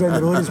 15 miles down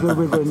the road is where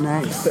we're going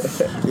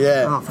next.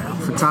 Yeah. Oh,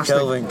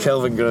 fantastic.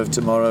 Kelvin Grove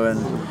tomorrow, and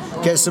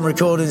get some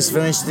recordings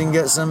finished and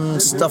get some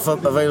stuff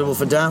up available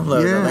for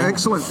download. Yeah,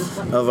 excellent.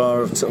 Of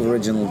our sort of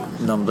original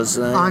numbers.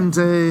 And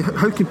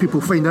how can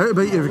people find out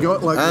about you? Have you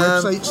got like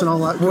websites and all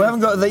that? We haven't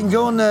got. They can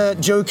go on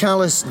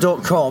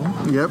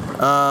joecallis.com.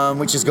 Yep.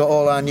 Which has got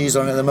all our news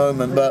on it at the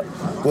moment, but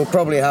we'll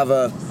probably have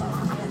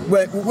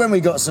when we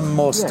got some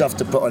more stuff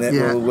to put on it,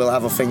 we'll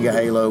have a Finger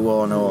Halo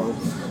one or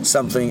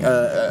something,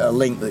 a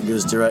link that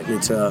goes directly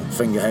to our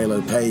Finger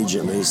Halo page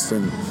at least,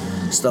 and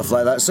stuff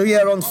like that. So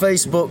yeah, on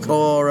Facebook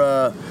or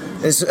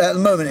it's at the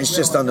moment it's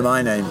just under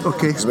my name.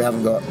 Okay. Because we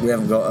haven't got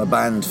a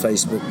band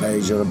Facebook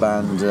page or a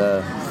band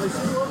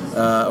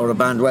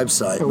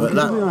website.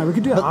 But we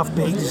could do a half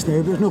baked just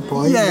now, but there's no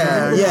point.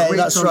 Yeah,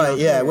 that's right.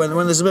 Yeah, when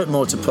there's a bit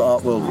more to put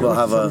up, we'll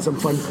have a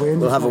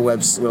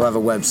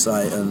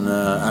website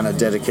and a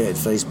dedicated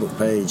Facebook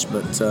page.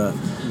 But so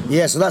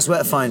that's where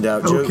to find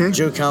out.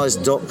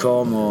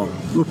 joecallis.com or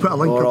we'll put a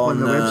link up on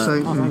the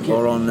website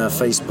or on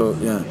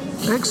Facebook. Yeah.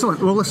 Excellent.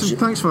 Well, listen,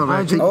 thanks for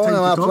taking time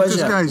to talk to us,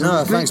 guys.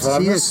 No, thanks for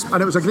having us.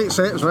 And it was a great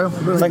set as well.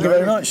 Thank you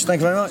very much.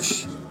 Thank you very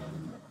much.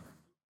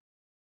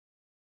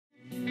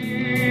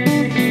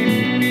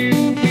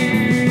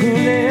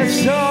 There's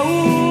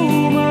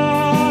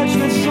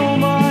so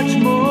much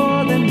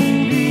more than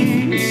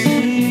we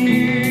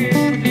see.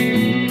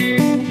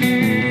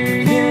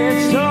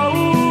 There's so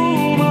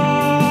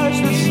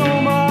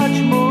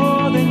much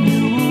more than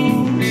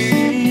you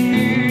see.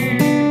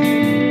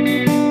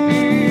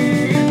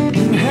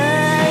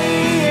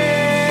 Hey,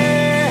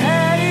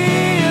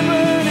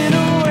 burning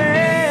away.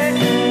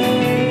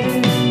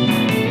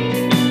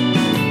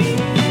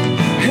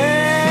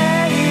 Hey,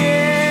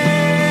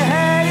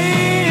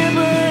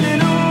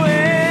 burning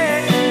away.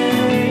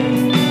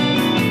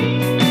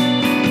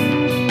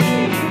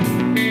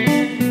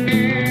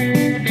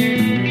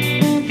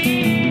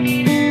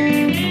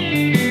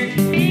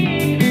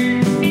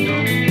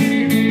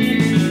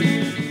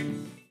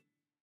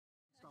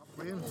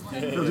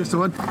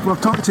 We've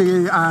talked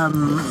to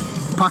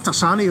Pater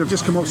Sani, who've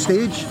just come off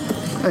stage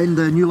in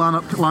the New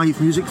Lanark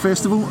Live Music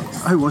Festival.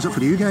 How was it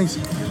for you guys?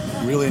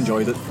 Really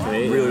enjoyed it.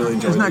 Really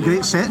enjoyed it. Isn't that a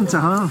great setting to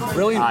have?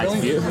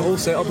 Brilliant. The whole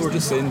setup, we were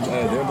just saying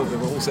there, the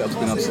whole setup's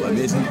been absolutely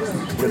amazing.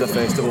 We had a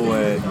festival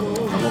at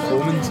Loch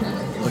Lomond,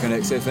 like an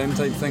XFM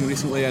type thing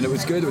recently, and it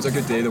was good. It was a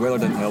good day. The weather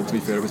didn't help, to be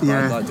fair. It was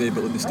bad that day,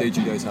 but the stage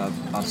you guys have,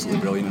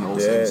 absolutely brilliant in all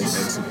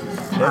senses.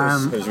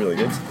 It was really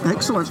good.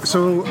 Excellent.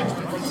 So,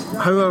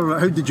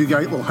 how did you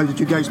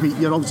guys meet?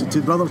 You're obviously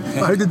two brothers.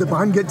 But how did the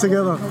band get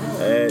together?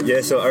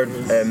 So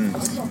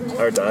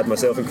our dad,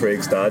 myself and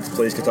Craig's dad,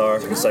 plays guitar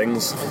and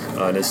sings,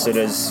 and as soon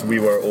as we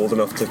were old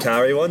enough to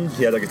carry one,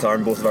 he had a guitar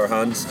in both of our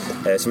hands,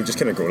 so we just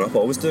kind of grown up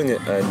always doing it,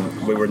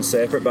 and we were in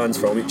separate bands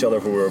from each other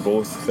where we were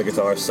both the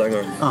guitar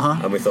singer,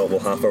 and we thought we'll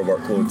half our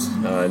workloads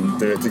and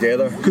do it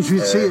together. Because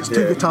you'd say it's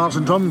two guitars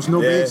and drums,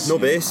 no bass. No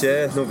bass,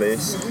 no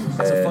bass.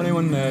 It's a funny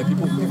one,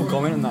 people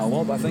comment on that a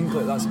lot, but I think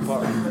that's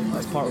part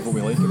of what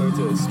we like about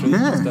it. It's strange,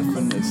 it's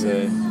different, it's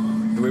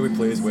the way we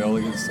play as well.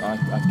 Like I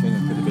kind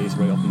of put the bass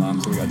right up in the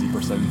amp so we got a deeper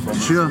sound from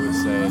it. Sure.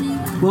 So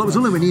well, it was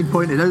only when Ian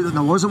pointed out that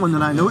there wasn't one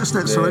that I noticed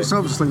it, so it's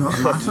obviously not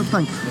a massive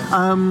thing.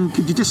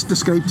 Could you just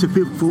describe to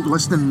people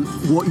listening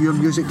what your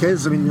music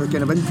is? I mean, your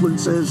kind of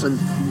influences and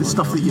the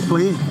stuff that you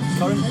play.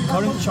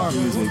 Current chart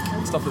music,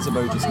 stuff that's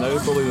about just now,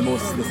 probably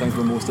the things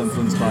we're most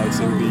influenced by,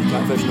 say, would be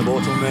Catfish and the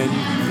Bottlemen,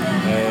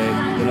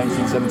 the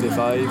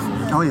 1975.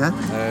 Oh yeah.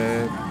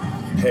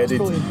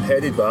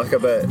 Headed back a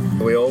bit.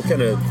 We all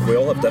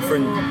have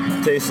different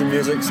tastes in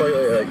music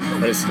slightly,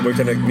 and we're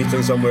kind of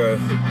meeting somewhere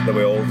that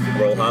we're all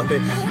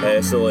happy.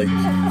 So like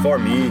for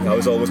me, I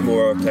was always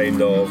more kind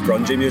of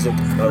grungy music.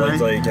 I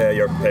liked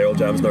your Pearl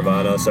Jam's,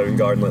 Nirvana,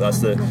 Soundgarden. Like that's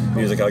the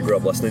music I grew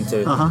up listening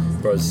to.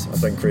 Whereas I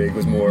think Craig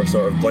was more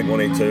sort of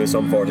Blink-182,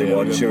 Sum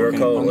 41,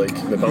 Sugarcult, like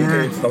the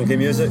punky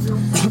music.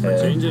 We're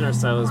changing our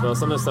style as well.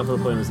 Some of the stuff we're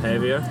playing was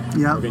heavier.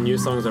 Yeah. Like new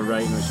songs are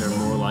writing which are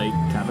more like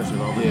Catfish and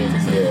the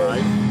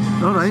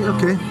Bottlemen. All right,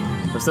 okay.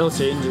 We're still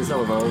changing,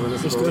 still evolving.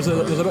 There's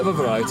a bit of a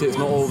variety. It's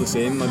not all the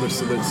same. Like it's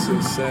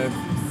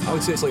I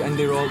would say it's like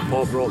indie rock,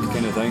 pop rock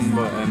kind of thing.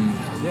 But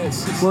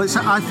Well,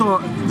 I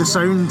thought the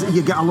sound,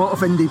 you get a lot of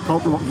indie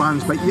pop rock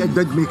bands, but it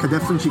did make a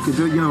difference. You could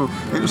do,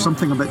 it was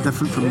something a bit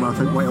different from I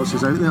think what else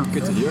is out there.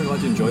 Good to hear.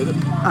 Glad you enjoyed it.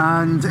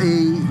 And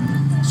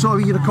so are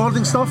you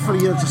recording stuff, or are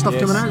you just stuff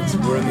coming out?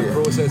 We're in the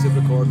process of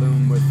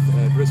recording with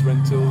Bruce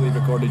Rintoul. He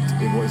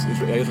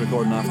was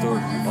recording after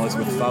us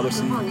with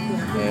Fatherson.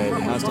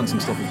 He has done some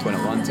stuff with Twin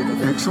Atlantic.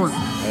 Excellent.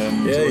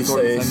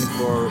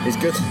 He's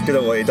good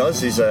at what he does.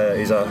 He's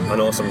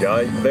an awesome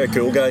guy, very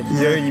cool guy.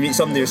 You know, when you meet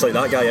somebody who's like,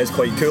 that guy is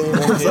quite cool.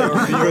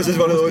 Bruce is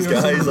one of those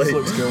guys. Like,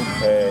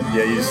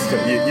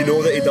 you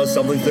know that he does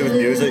something to do with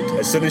music.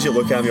 As soon as you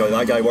look at him, you're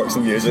like, that guy works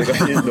in music.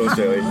 He's no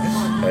silly.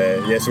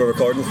 So we're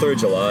recording through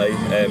July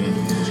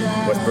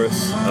with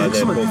Bruce, and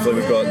then hopefully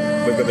we've got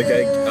the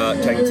gig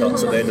at King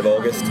Tut's at the end of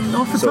August.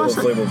 So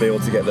hopefully we'll be able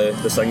to get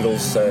the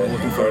singles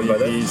looking for by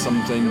then.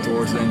 Sometime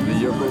towards the end of the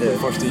year, probably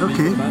first EP of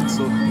the band.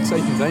 So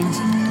exciting times.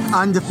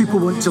 And if people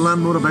want to learn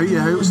more about you,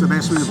 what's the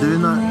best way of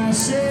doing that?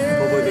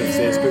 Probably the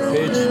Facebook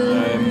page.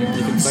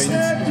 You can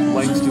find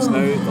links just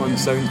now on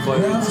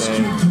SoundCloud,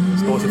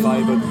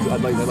 Spotify,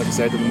 but like I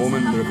said, at the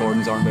moment the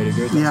recordings aren't very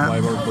good. That's why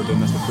we're doing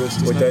this with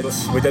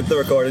Bruce. We did the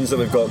recordings that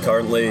we've got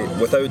currently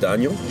without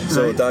Daniel.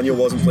 So Daniel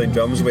wasn't playing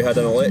drums. We had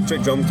an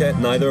electric drum kit.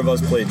 Neither of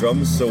us played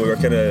drums, so we were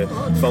kind of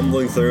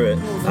fumbling through it,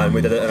 and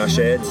we did it in a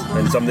shed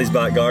in somebody's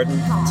back garden.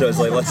 So it's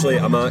like literally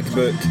a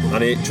MacBook,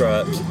 an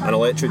 8-track, an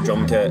electric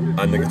drum kit,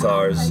 and the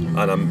guitars,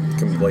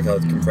 and like a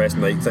compressed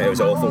mic thing. It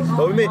was awful,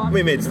 but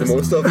we made the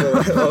most of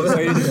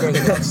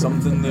it.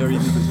 Something there,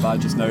 even if it's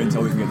bad just now,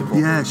 until we can get the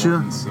proper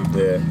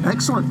performance.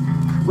 Excellent.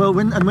 Well,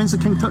 when's the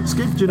King Tut's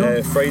gig? Do you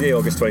know? Friday,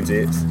 August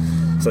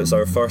 28th. So it's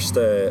our first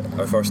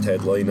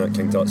headline at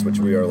King Tut's, which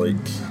we are like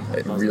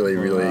really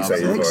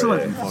excited for.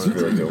 Excellent. It's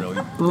really cool.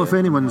 Well, if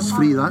anyone's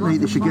free that night,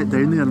 they should get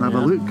down there and have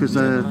a look, because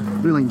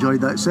really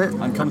enjoyed that set.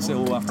 And come say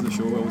hello after the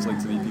show. We always like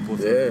to meet people.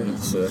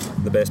 It's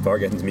the best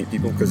part, getting to meet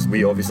people, because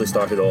we obviously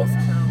started off,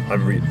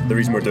 and the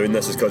reason we're doing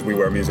this is because we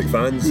were music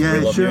fans. We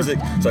love music,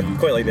 so I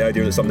quite like the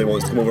idea that somebody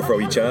wants to come over for a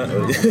wee chat.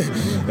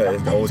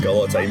 Always got a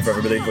lot of time for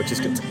everybody, which is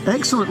good.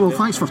 Excellent. Well,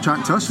 thanks for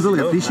chatting to us. Really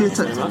appreciate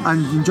it,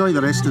 and enjoy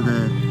the rest of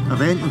the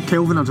event. And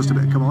Kelvin are just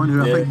about to come on,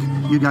 who I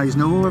think you guys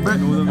know a bit.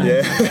 A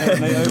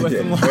night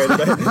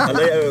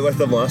out with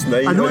them last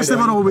night. I noticed they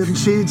were all wearing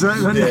shades out.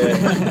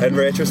 In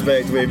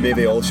retrospect, we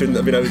maybe all shouldn't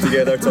have been out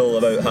together till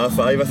about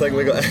 5:30. I think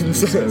we got in.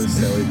 So it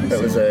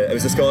was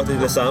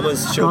the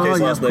Samas showcase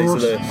last night. So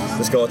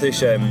the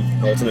Scottish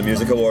Alternate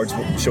Music Awards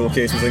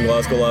showcase was in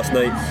Glasgow last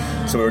night.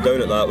 So we were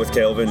down at that with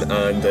Kelvin,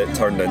 and it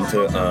turned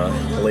into a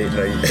late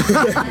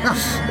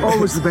night.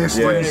 Always the best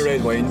ones. Many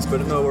red wines,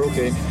 but no, we're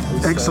okay.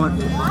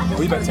 Excellent. A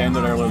wee bit tender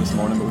earlier this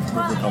morning, but we've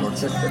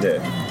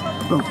recovered.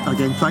 Well,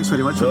 again, thanks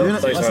very much for doing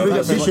it. Really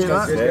appreciate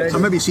that. I'll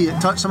maybe see you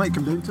at Tuts. I might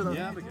come down to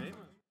that.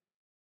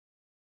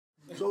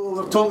 So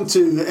we're talking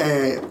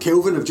to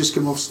Kelvin, who've just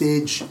come off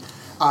stage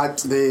at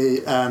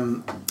the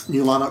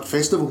New Lanark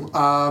Festival,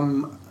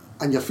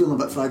 and you're feeling a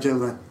bit fragile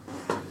then.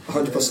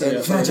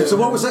 100% fragile. So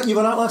what was it you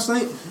were at last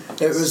night?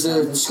 It was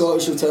the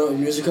Scottish Alternative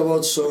Music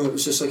Awards, so it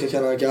was just like a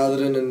kind of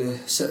gathering, and the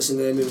Citizen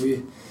them, and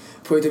we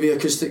played a wee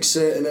acoustic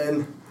set, and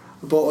then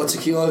a bottle of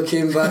tequila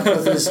came back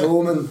with us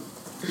home, and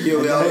here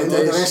we are.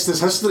 The rest is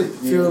history.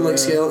 Feeling like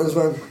skeletons,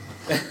 man.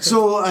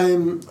 So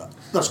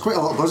there's quite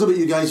a lot of buzz about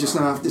you guys just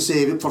now, I have to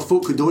say. For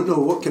folk who don't know,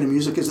 what kind of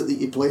music is it that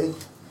you play?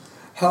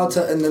 Hard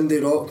hitting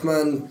indie rock,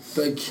 man.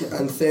 Big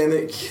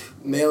anthemic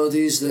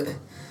melodies that,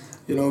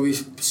 you know, we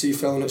see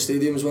filling at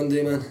stadiums one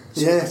day, man.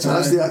 So that's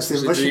the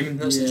ambition.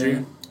 That's the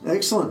dream.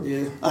 Excellent.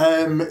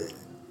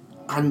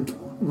 And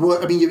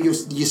what I mean,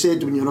 you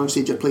said when you were on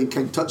stage you're playing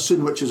King Tut's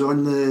soon, which is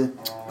on the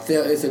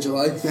 30th of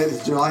July. 30th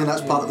of July, and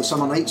that's part of the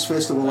Summer Nights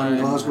Festival in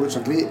Glasgow. It's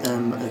a great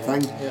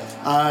thing.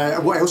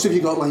 What else have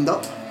you got lined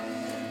up?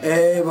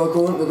 We're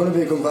going to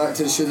be going back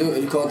to the studio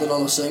to record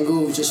another single.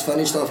 We've just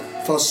finished our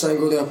first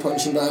single there,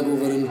 Punching Bag,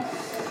 over in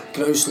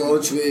Grouse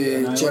Lodge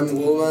with Jim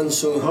Lowman.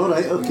 So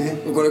alright, okay.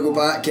 We're going to go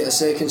back, get a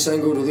second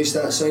single, release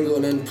that single,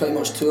 and then pretty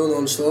much tour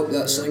non-stop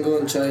that single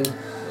and try and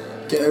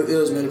get out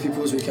there as many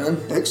people as we can.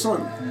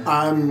 Excellent.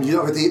 You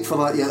don't have a date for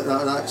that yet?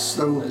 That's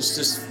still... It's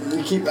just,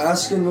 we keep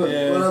asking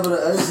whatever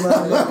it is,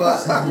 man.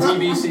 But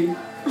TBC.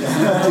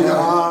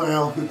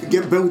 Well,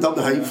 build up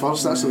the hype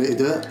first, that's the way to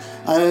do it.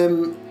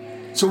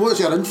 So what's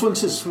your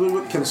influences?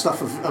 What kind of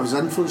stuff has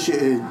influenced you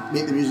to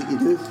make the music you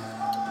do?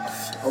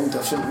 All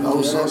different.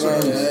 All sorts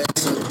of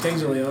things.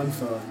 Kings of Leon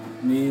for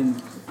me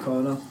and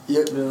Connor.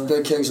 Yep, really.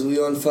 Big Kings of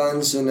Leon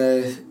fans, and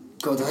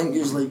God, I think he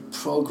was like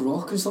prog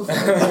rock and stuff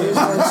like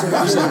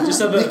that.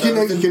 Just a bit.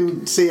 You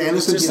can say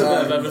anything. Just a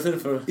bit of everything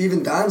for.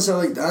 Even dance, I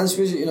like dance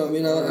music. You know what I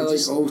mean? I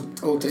like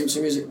all types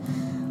of music,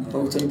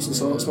 all types and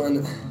sorts, man.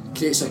 It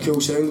creates a cool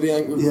sound. We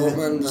think with rock,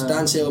 man. There's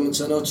dance elements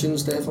in our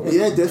tunes, definitely.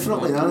 Yeah,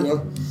 definitely. You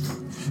know?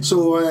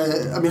 So,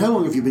 I mean, how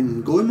long have you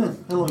been going then?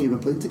 How long have you been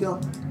playing together?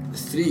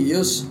 3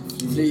 years.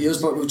 3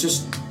 years, but we've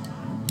just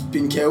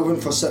been Kelvin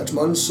for 6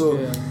 months, so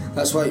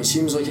that's why it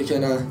seems like a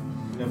kind of...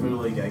 Never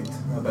really gigged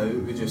about,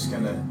 we just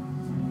kind of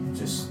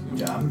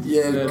jammed.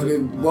 Yeah, we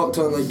worked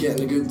on like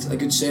getting a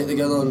good set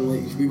together, and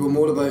like we were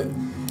more about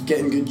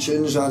getting good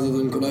tunes rather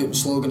than going out and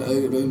slogging it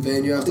out around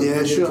venue after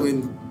venue,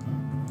 playing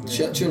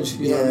shit tunes.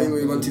 You know what I mean?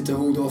 We wanted to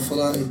hold off for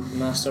that and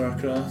master our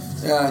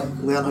craft. Yeah,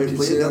 learn how to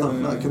play together,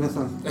 that kind of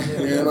thing.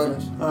 Yeah, man.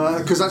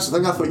 Because that's the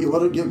thing. I thought you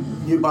were a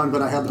new band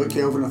when I heard about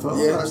Kelvin. I thought,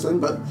 that's the thing.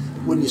 But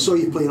when you saw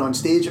you playing on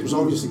stage, it was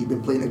obvious that you've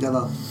been playing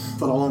together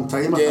for a long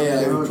time. I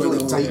think, it was really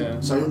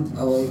tight sound.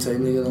 A long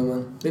time together,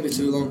 man. Maybe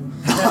too long.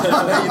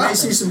 You might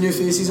see some new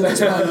faces in this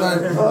band,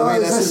 man. I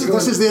mean,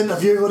 this is the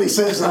interview where he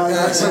says that.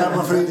 That's it, I'm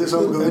afraid it's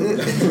all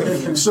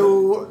going.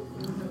 So,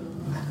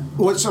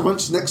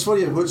 what's next for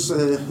you? I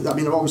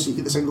mean, obviously you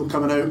get the single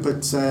coming out,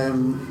 but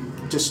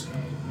just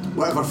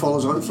whatever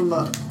follows on from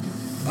that.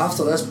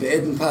 After this,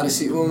 bed and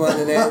paracetamol, man,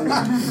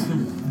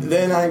 and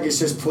then I think it's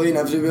just playing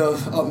everywhere,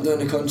 up and down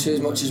the country as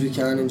much as we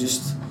can, and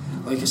just,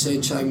 like I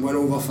said, try and win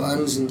over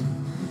fans and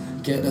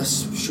get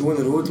this show on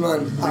the road,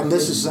 man. And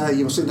this is,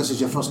 you were saying this is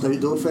your first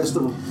outdoor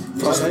festival?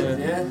 First,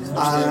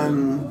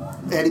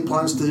 any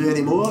plans to do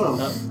any more?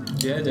 Or?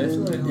 Yeah,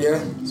 definitely.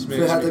 Yeah, if we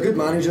had a good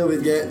manager,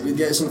 we'd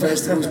get some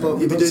festivals. But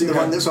you'd be doing the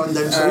one that's on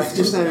down south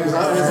just now, is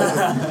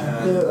that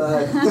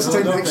right? This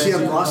time next year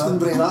in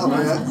Glastonbury, that'll be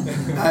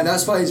it. And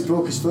that's why he's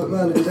broke his foot,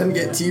 man. We didn't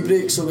get tea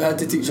breaks, so we had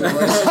to teach him a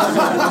lesson.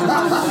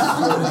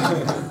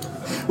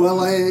 Well,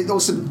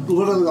 listen,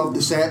 really loved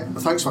the set.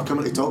 Thanks for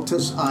coming to talk to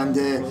us, and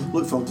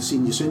look forward to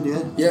seeing you soon,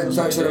 yeah? Yeah,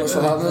 thanks very much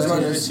for having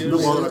us, man. No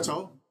bother at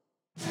all.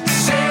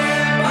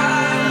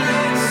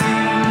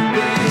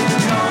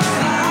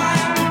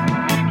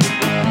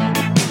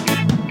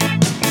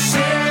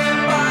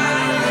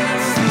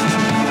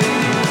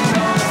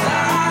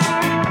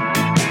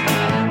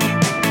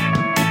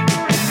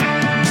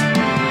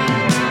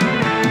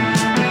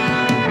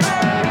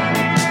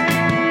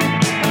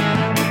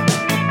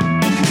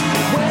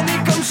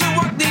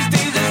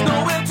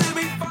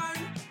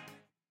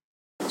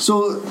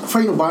 So,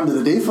 final band of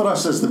the day for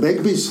us is the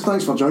Begbies.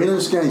 Thanks for joining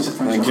us, guys.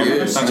 Thank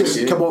you.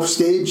 Just come off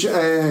stage.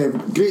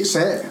 Great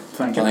set.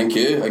 Thank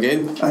you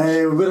again.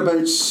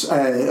 Whereabouts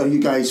are you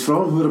guys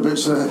from?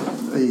 Whereabouts are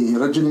you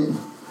originating?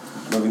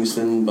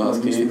 Livingston,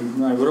 Bathgate,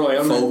 we're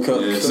all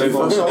Falkirk.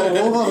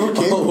 All over,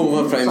 okay. All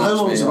over, so how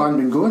long has the band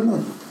been going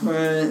then?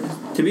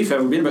 To be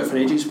fair, we've been about for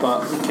ages,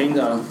 but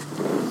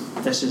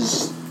this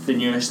is the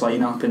newest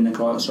lineup in the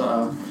sort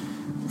of.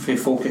 We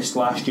focused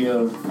last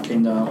year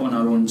kind of on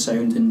our own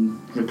sound and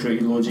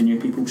recruited loads of new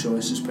people, so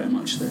this is pretty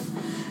much the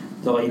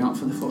lineup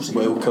for the first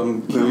year.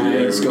 Welcome.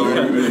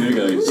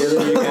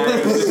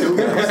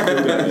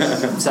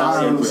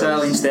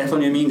 Sally and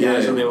Stefan, you mean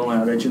guys are the only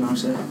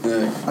originals there.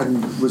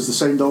 And was the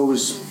sound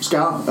always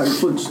ska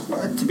influence?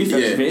 To be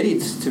fair,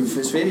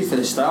 it's varied for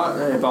the start,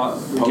 but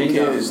Punk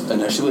is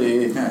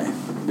initially.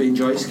 We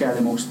enjoy ska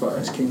the most, but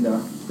it's kind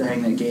of the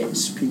thing that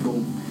gets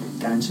people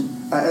dancing.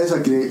 It is a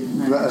great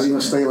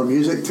style of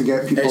music to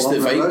get people. It's the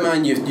vibe,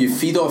 man. You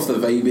feed off the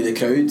vibe of the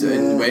crowd,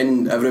 and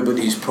when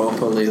everybody's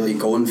properly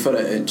going for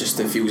it,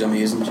 it feels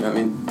amazing. Do you know what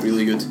I mean?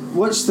 Really good.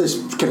 What's this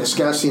kind of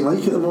ska scene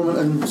like at the moment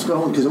in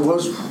Scotland? Because it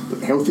was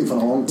healthy for a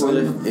long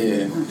time.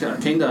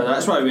 Kind of.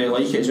 That's why we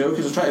like it as well,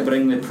 because we're trying to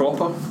bring the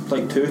proper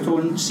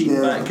two-tone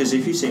scene back. Because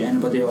if you say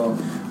anybody or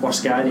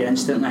ska, you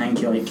instantly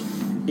think you're like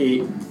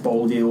 8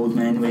 baldy old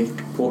men with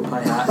pork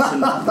pie hats,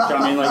 and do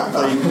you know what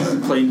I mean,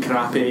 like playing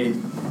crappy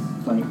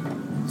like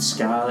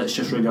ska that's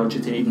just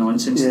regurgitated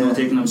nonsense and not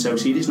taking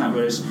themselves serious, and that,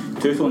 whereas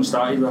Two-Tone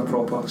started with a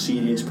proper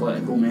serious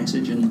political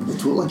message, and do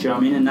you know what I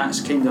mean, and that's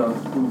kind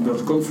of, we're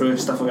going through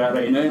stuff like that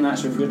right now, and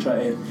that's if we're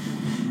trying to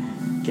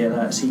get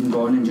that scene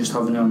going and just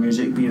having our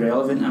music be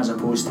relevant as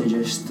opposed to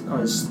just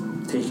us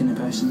taking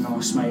the piss and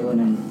all smiling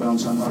and wearing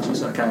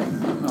sunglasses. Okay.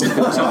 But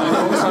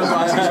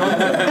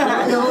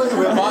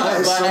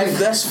if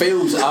this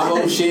fails, I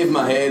will shave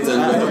my head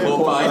and with a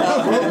bow tie.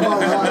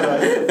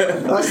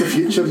 That's the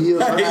future here.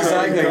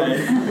 Exactly.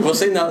 We're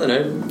saying that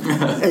now.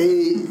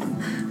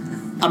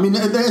 I mean,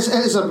 it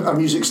is a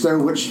music style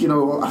which, you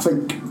know, I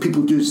think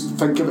people do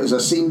think of it as a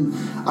scene,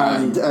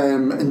 and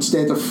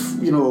instead of,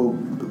 you know,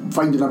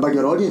 finding a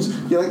bigger audience,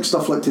 you think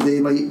stuff like today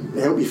might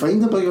help you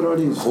find a bigger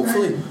audience?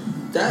 Hopefully.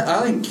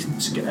 I think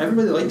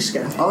everybody likes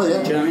ska. Oh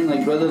yeah. Do you know what I mean?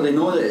 Like whether they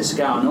know that it's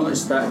ska or not,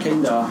 it's that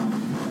kind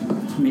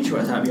of makes you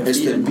want to tap your feet.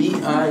 It's the beat,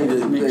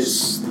 that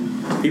makes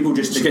people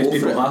just to get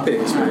people happy.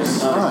 It's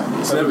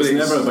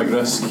never a big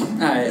risk.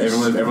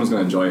 Everyone's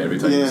going to enjoy it every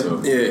time. Yeah.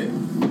 So.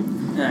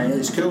 Yeah,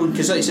 it's cool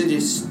because, like I said, you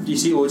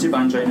see loads of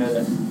bands right now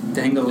that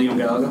they think they're Liam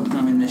Gallagher.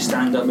 I mean, they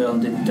stand up there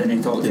and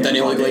they talk. They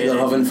didn't look like they're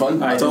having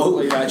fun at all.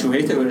 They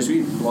actually hate it, whereas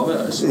we love it.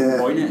 It's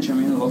enjoying it. Do you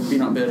know what I mean? I love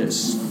being up there.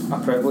 It's a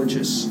privilege.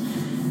 It's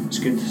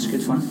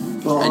good fun.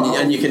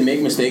 And you can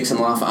make mistakes and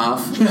laugh it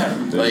off.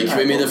 Like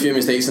we made a few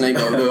mistakes tonight,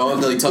 but we all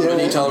like turned on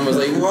each other and was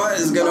like, "What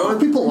is going on?"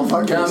 People love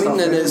that kind of stuff.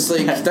 And it's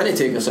like, don't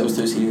take yourselves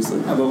too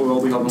seriously. But we'll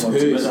all be having lots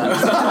about that.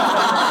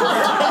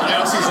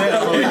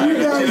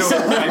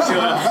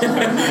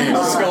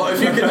 Scott, if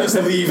you could just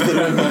leave the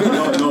room.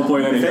 No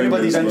point if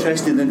anybody's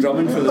interested in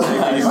drumming for the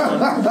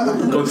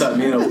contact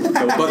me.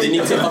 But they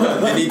need to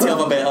have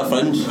a better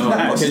fringe,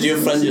 because your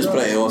fringe is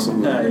pretty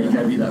awesome. You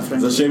can't beat that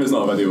fringe. It's a shame it's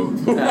not a video.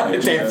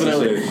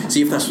 Definitely.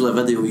 See if this was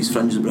a video, his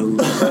fringe is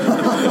brilliant.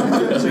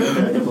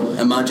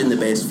 Imagine the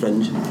best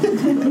fringe.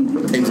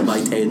 Times it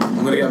by 10.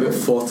 I'm going to get about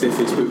 40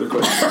 Facebook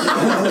requests.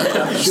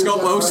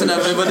 Scott Wilson,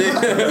 everybody.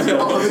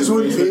 On his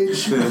own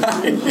page.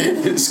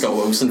 Scott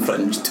Wilson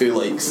fringe, 2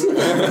 likes.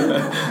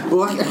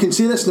 Well, I can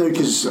say this now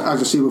because,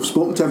 as I say, we've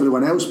spoken to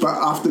everyone else, but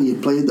after you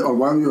played, or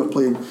while you were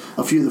playing,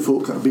 a few of the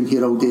folk that have been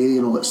here all day,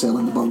 you know, like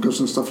selling the burgers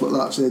and stuff like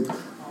that, said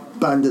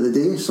band of the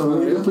day, so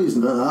I'm pleased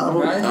about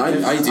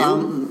that.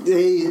 Ideal.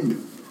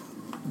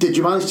 Did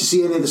you manage to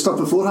see any of the stuff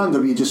beforehand, or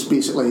were you just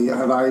basically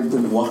arrived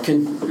and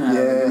working?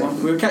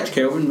 We would catch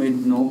Kelvin,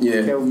 we'd know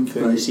Kelvin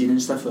through the scene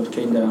and stuff. We're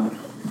kind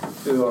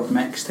of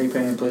mixed type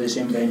and play the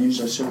same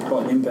venues as Super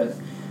Pot Name, but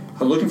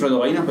looking for the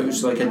lineup, it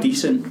was like a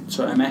decent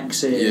sort of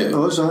mix. It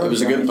was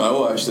a good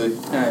bill actually.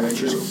 It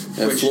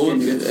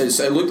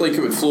looked like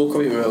it would flow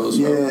quite well as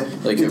well.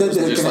 Like it was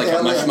just like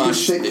a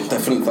mishmash of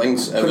different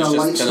things. It was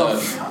just kind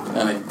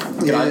of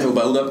gradual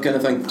build up kind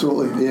of thing.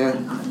 Totally, yeah.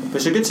 But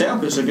it's a good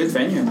setup, it's a good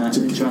venue, and that,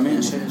 do you know what I mean?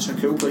 It's a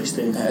cool place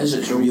to. It is,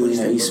 it's really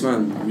nice,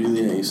 man.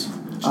 Really nice.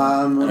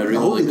 And I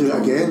hope they do it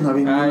again. I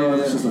mean,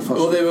 this is the first.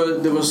 Well,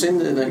 they were saying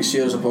that next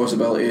year's a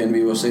possibility, and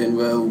we were saying,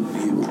 well,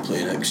 we will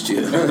play next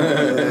year.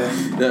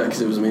 Because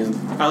it was amazing.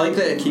 I like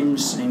that it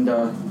keeps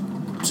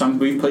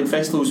we've played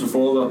festivals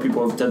before where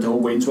people have did the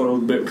whole Wayne's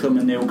World, book them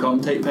and they'll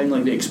come type thing,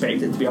 like they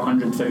expect it to be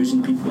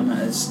 100,000 people and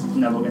it's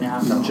never going to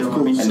happen. Do you know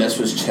what I mean? And this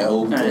was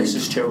chilled. And it's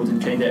just chilled and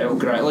kind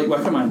of like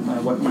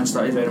Wickerman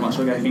started very much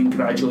like I think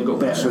gradually got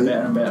better and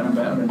better and better and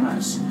better, and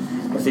that's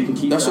if they can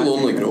keep this will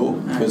only grow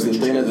because they're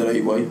doing it the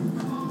right way.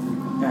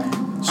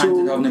 So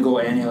and having to go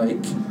to any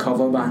like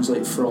cover bands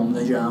like From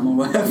the Jam or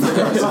whatever.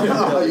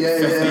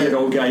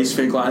 50-year-old guys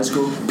from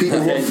Glasgow. People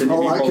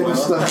all that kind of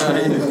stuff.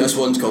 This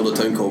one's called A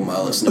Town Called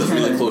Malice and it's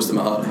really close to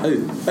my heart. How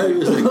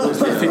is it close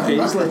to your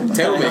Paisley?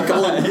 Tell me,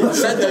 come on,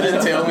 sit down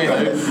and tell me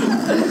how.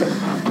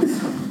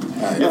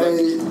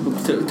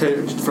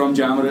 From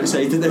Jam are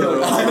excited.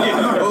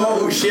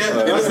 Oh shit!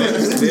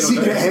 The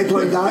secret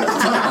headline act.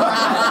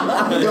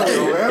 Can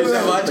you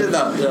imagine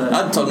that?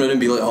 I'd turn around and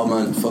be like, oh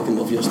man, fucking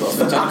love your stuff.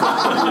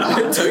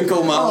 Town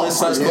Called Malice,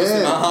 that's close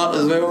to my heart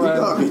as well, man.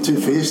 You've got to be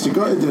two-faced, you've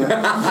got to do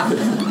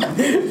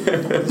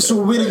it. So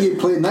where are you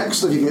playing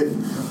next? Have you get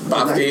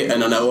Bathgate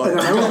in an hour.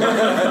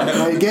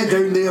 Right, get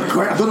down there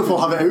quick. I don't know if we'll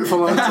have it out for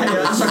long.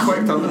 It's a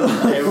quick turn.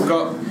 We've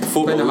got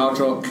in the Hard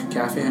Rock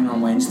Cafe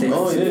on Wednesday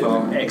for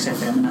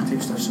XFM and that type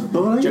of stuff.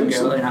 So Jim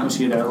Gellert and I was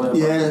here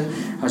earlier.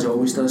 As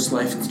always does,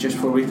 left just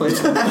before we played.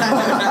 Just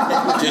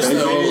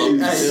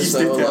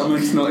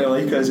determined not to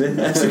like us.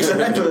 That's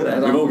exactly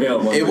that. We will get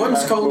him. He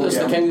once called us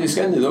the King of the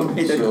Skinny though.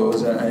 He did call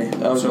us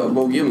that. So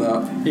we'll give him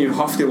that. You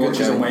have to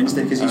watch us on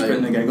Wednesday because he's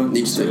putting the gig on.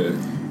 Needs to.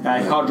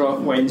 Hard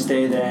Rock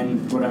Wednesday,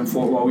 then we're in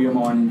Fort William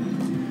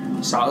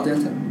on Saturday,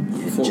 isn't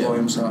it? Fort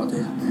William Saturday,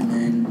 and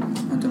then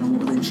I don't know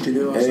what we're in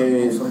studio or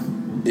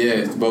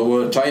yeah, well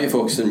we're trying to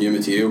focus on new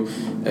material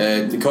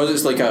because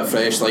it's like a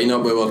fresh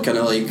lineup. We were kind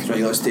of like,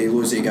 right, let's take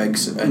loads of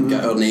gigs and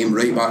get our name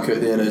right back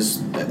out there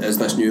as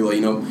this new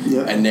lineup,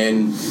 and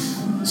then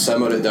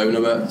simmer it down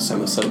a bit.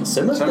 Simmer down.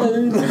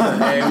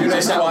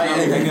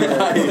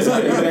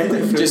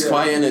 Just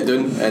quieten it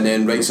down and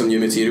then write some new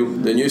material.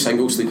 The new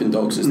single Sleeping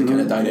Dogs is the kind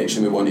of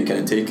direction we want to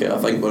kind of take it. I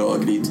think we're all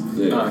agreed.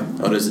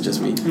 Or is it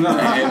just me?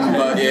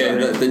 But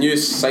yeah, the new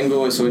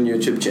single is on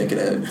YouTube. Check it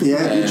out.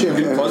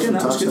 YouTube.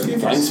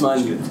 Thanks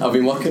man, I've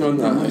been working on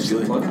that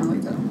actually.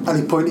 And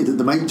he pointed at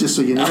the mic just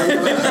so you know.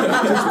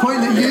 Just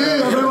point at you,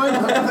 everyone.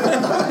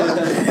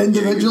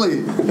 Individually.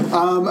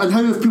 And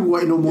how if people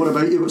want to know more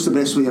about you, what's the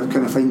best way of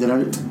kind of finding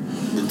out?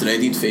 The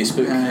dreaded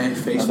Facebook.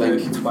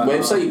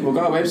 Website. We've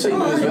got a website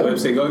now as well.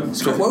 Website going.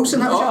 Scott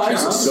Wilson.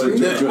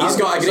 He's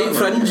got a great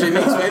fringe. He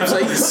makes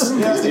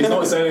websites. He's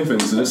not saying anything,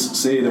 so just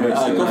say the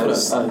website. Go for it.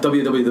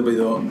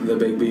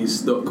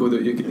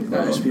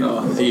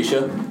 www.thebigbees.co.uk. Are you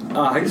sure?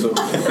 I think so.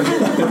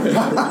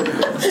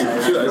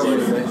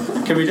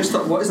 Can we just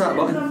what is that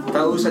button?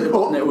 That looks like the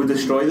button that will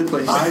destroy the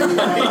place.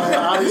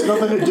 It's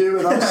nothing to do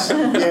with us.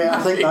 Yeah,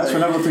 I think that's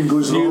when everything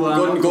goes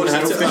wrong. Go and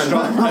hit it,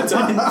 man.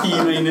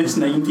 T-minus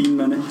 19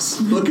 minutes.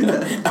 Look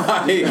at it.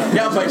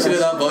 Get a picture of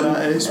that button.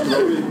 That is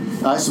brilliant.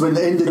 That's when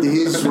the end of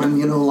days,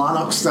 when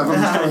Lanark's the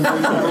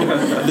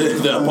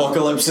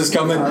apocalypse is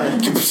coming.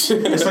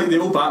 It's like the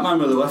old Batman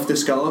where they lift the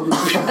skull up.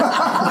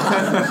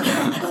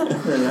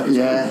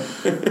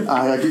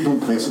 I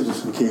don't press it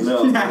just in case.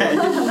 No.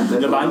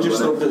 The band just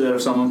stopped it there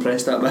if someone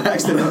pressed that by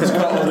accident. It's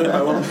got all the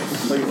power.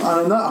 And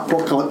on that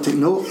apocalyptic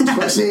note,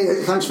 let's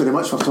say thanks very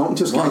much for talking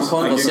to us, guys.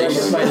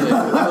 Conversation, by the way.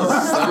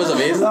 That was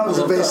amazing. That was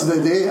the best of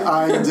the day,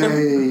 and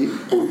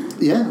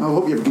I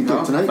hope you have a good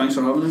day tonight. Thanks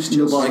for having us.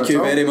 Cheers. Thank you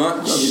very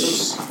much.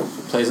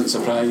 Pleasant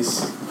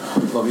surprise.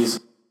 Love yous.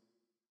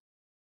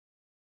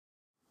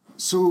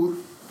 So,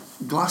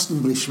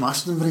 Glastonbury,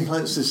 Schmastonbury,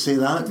 let's just say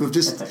that. We've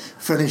just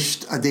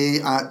finished a day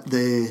at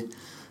the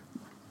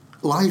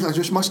live, I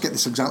just must get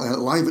this exactly out,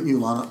 live at New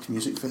Lanark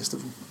Music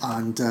Festival,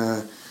 and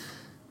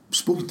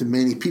spoken to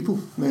many people,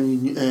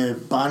 many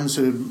bands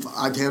who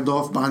I'd heard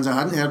of, bands I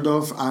hadn't heard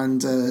of,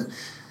 and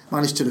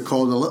managed to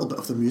record a little bit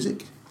of their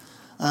music,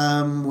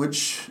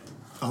 which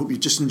I hope you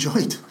just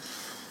enjoyed.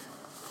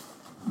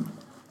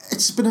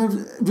 It's been a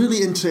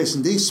really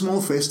interesting day.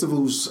 Small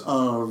festivals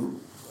are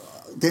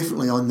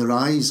definitely on the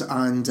rise,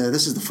 and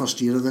this is the first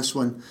year of this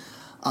one.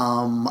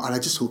 And I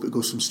just hope it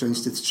goes from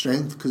strength to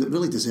strength, because it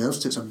really deserves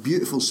to. It's a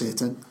beautiful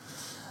setting.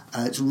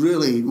 It's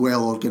really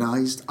well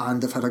organised,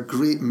 and they've had a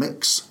great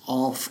mix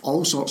of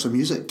all sorts of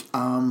music,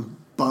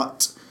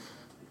 but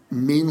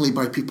mainly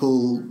by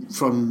people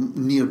from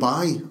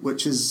nearby,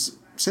 which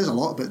says a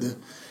lot about the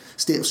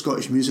state of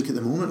Scottish music at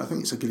the moment. I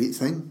think it's a great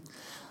thing.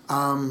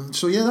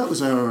 So yeah, that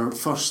was our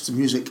first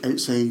Music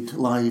Outside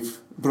live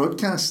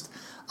broadcast.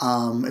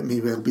 It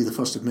may well be the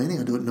first of many,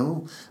 I don't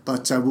know.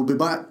 But we'll be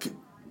back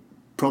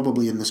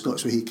probably in the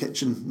Scots Wahey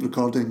kitchen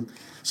recording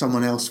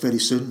someone else very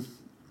soon.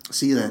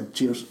 See you then.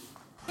 Cheers.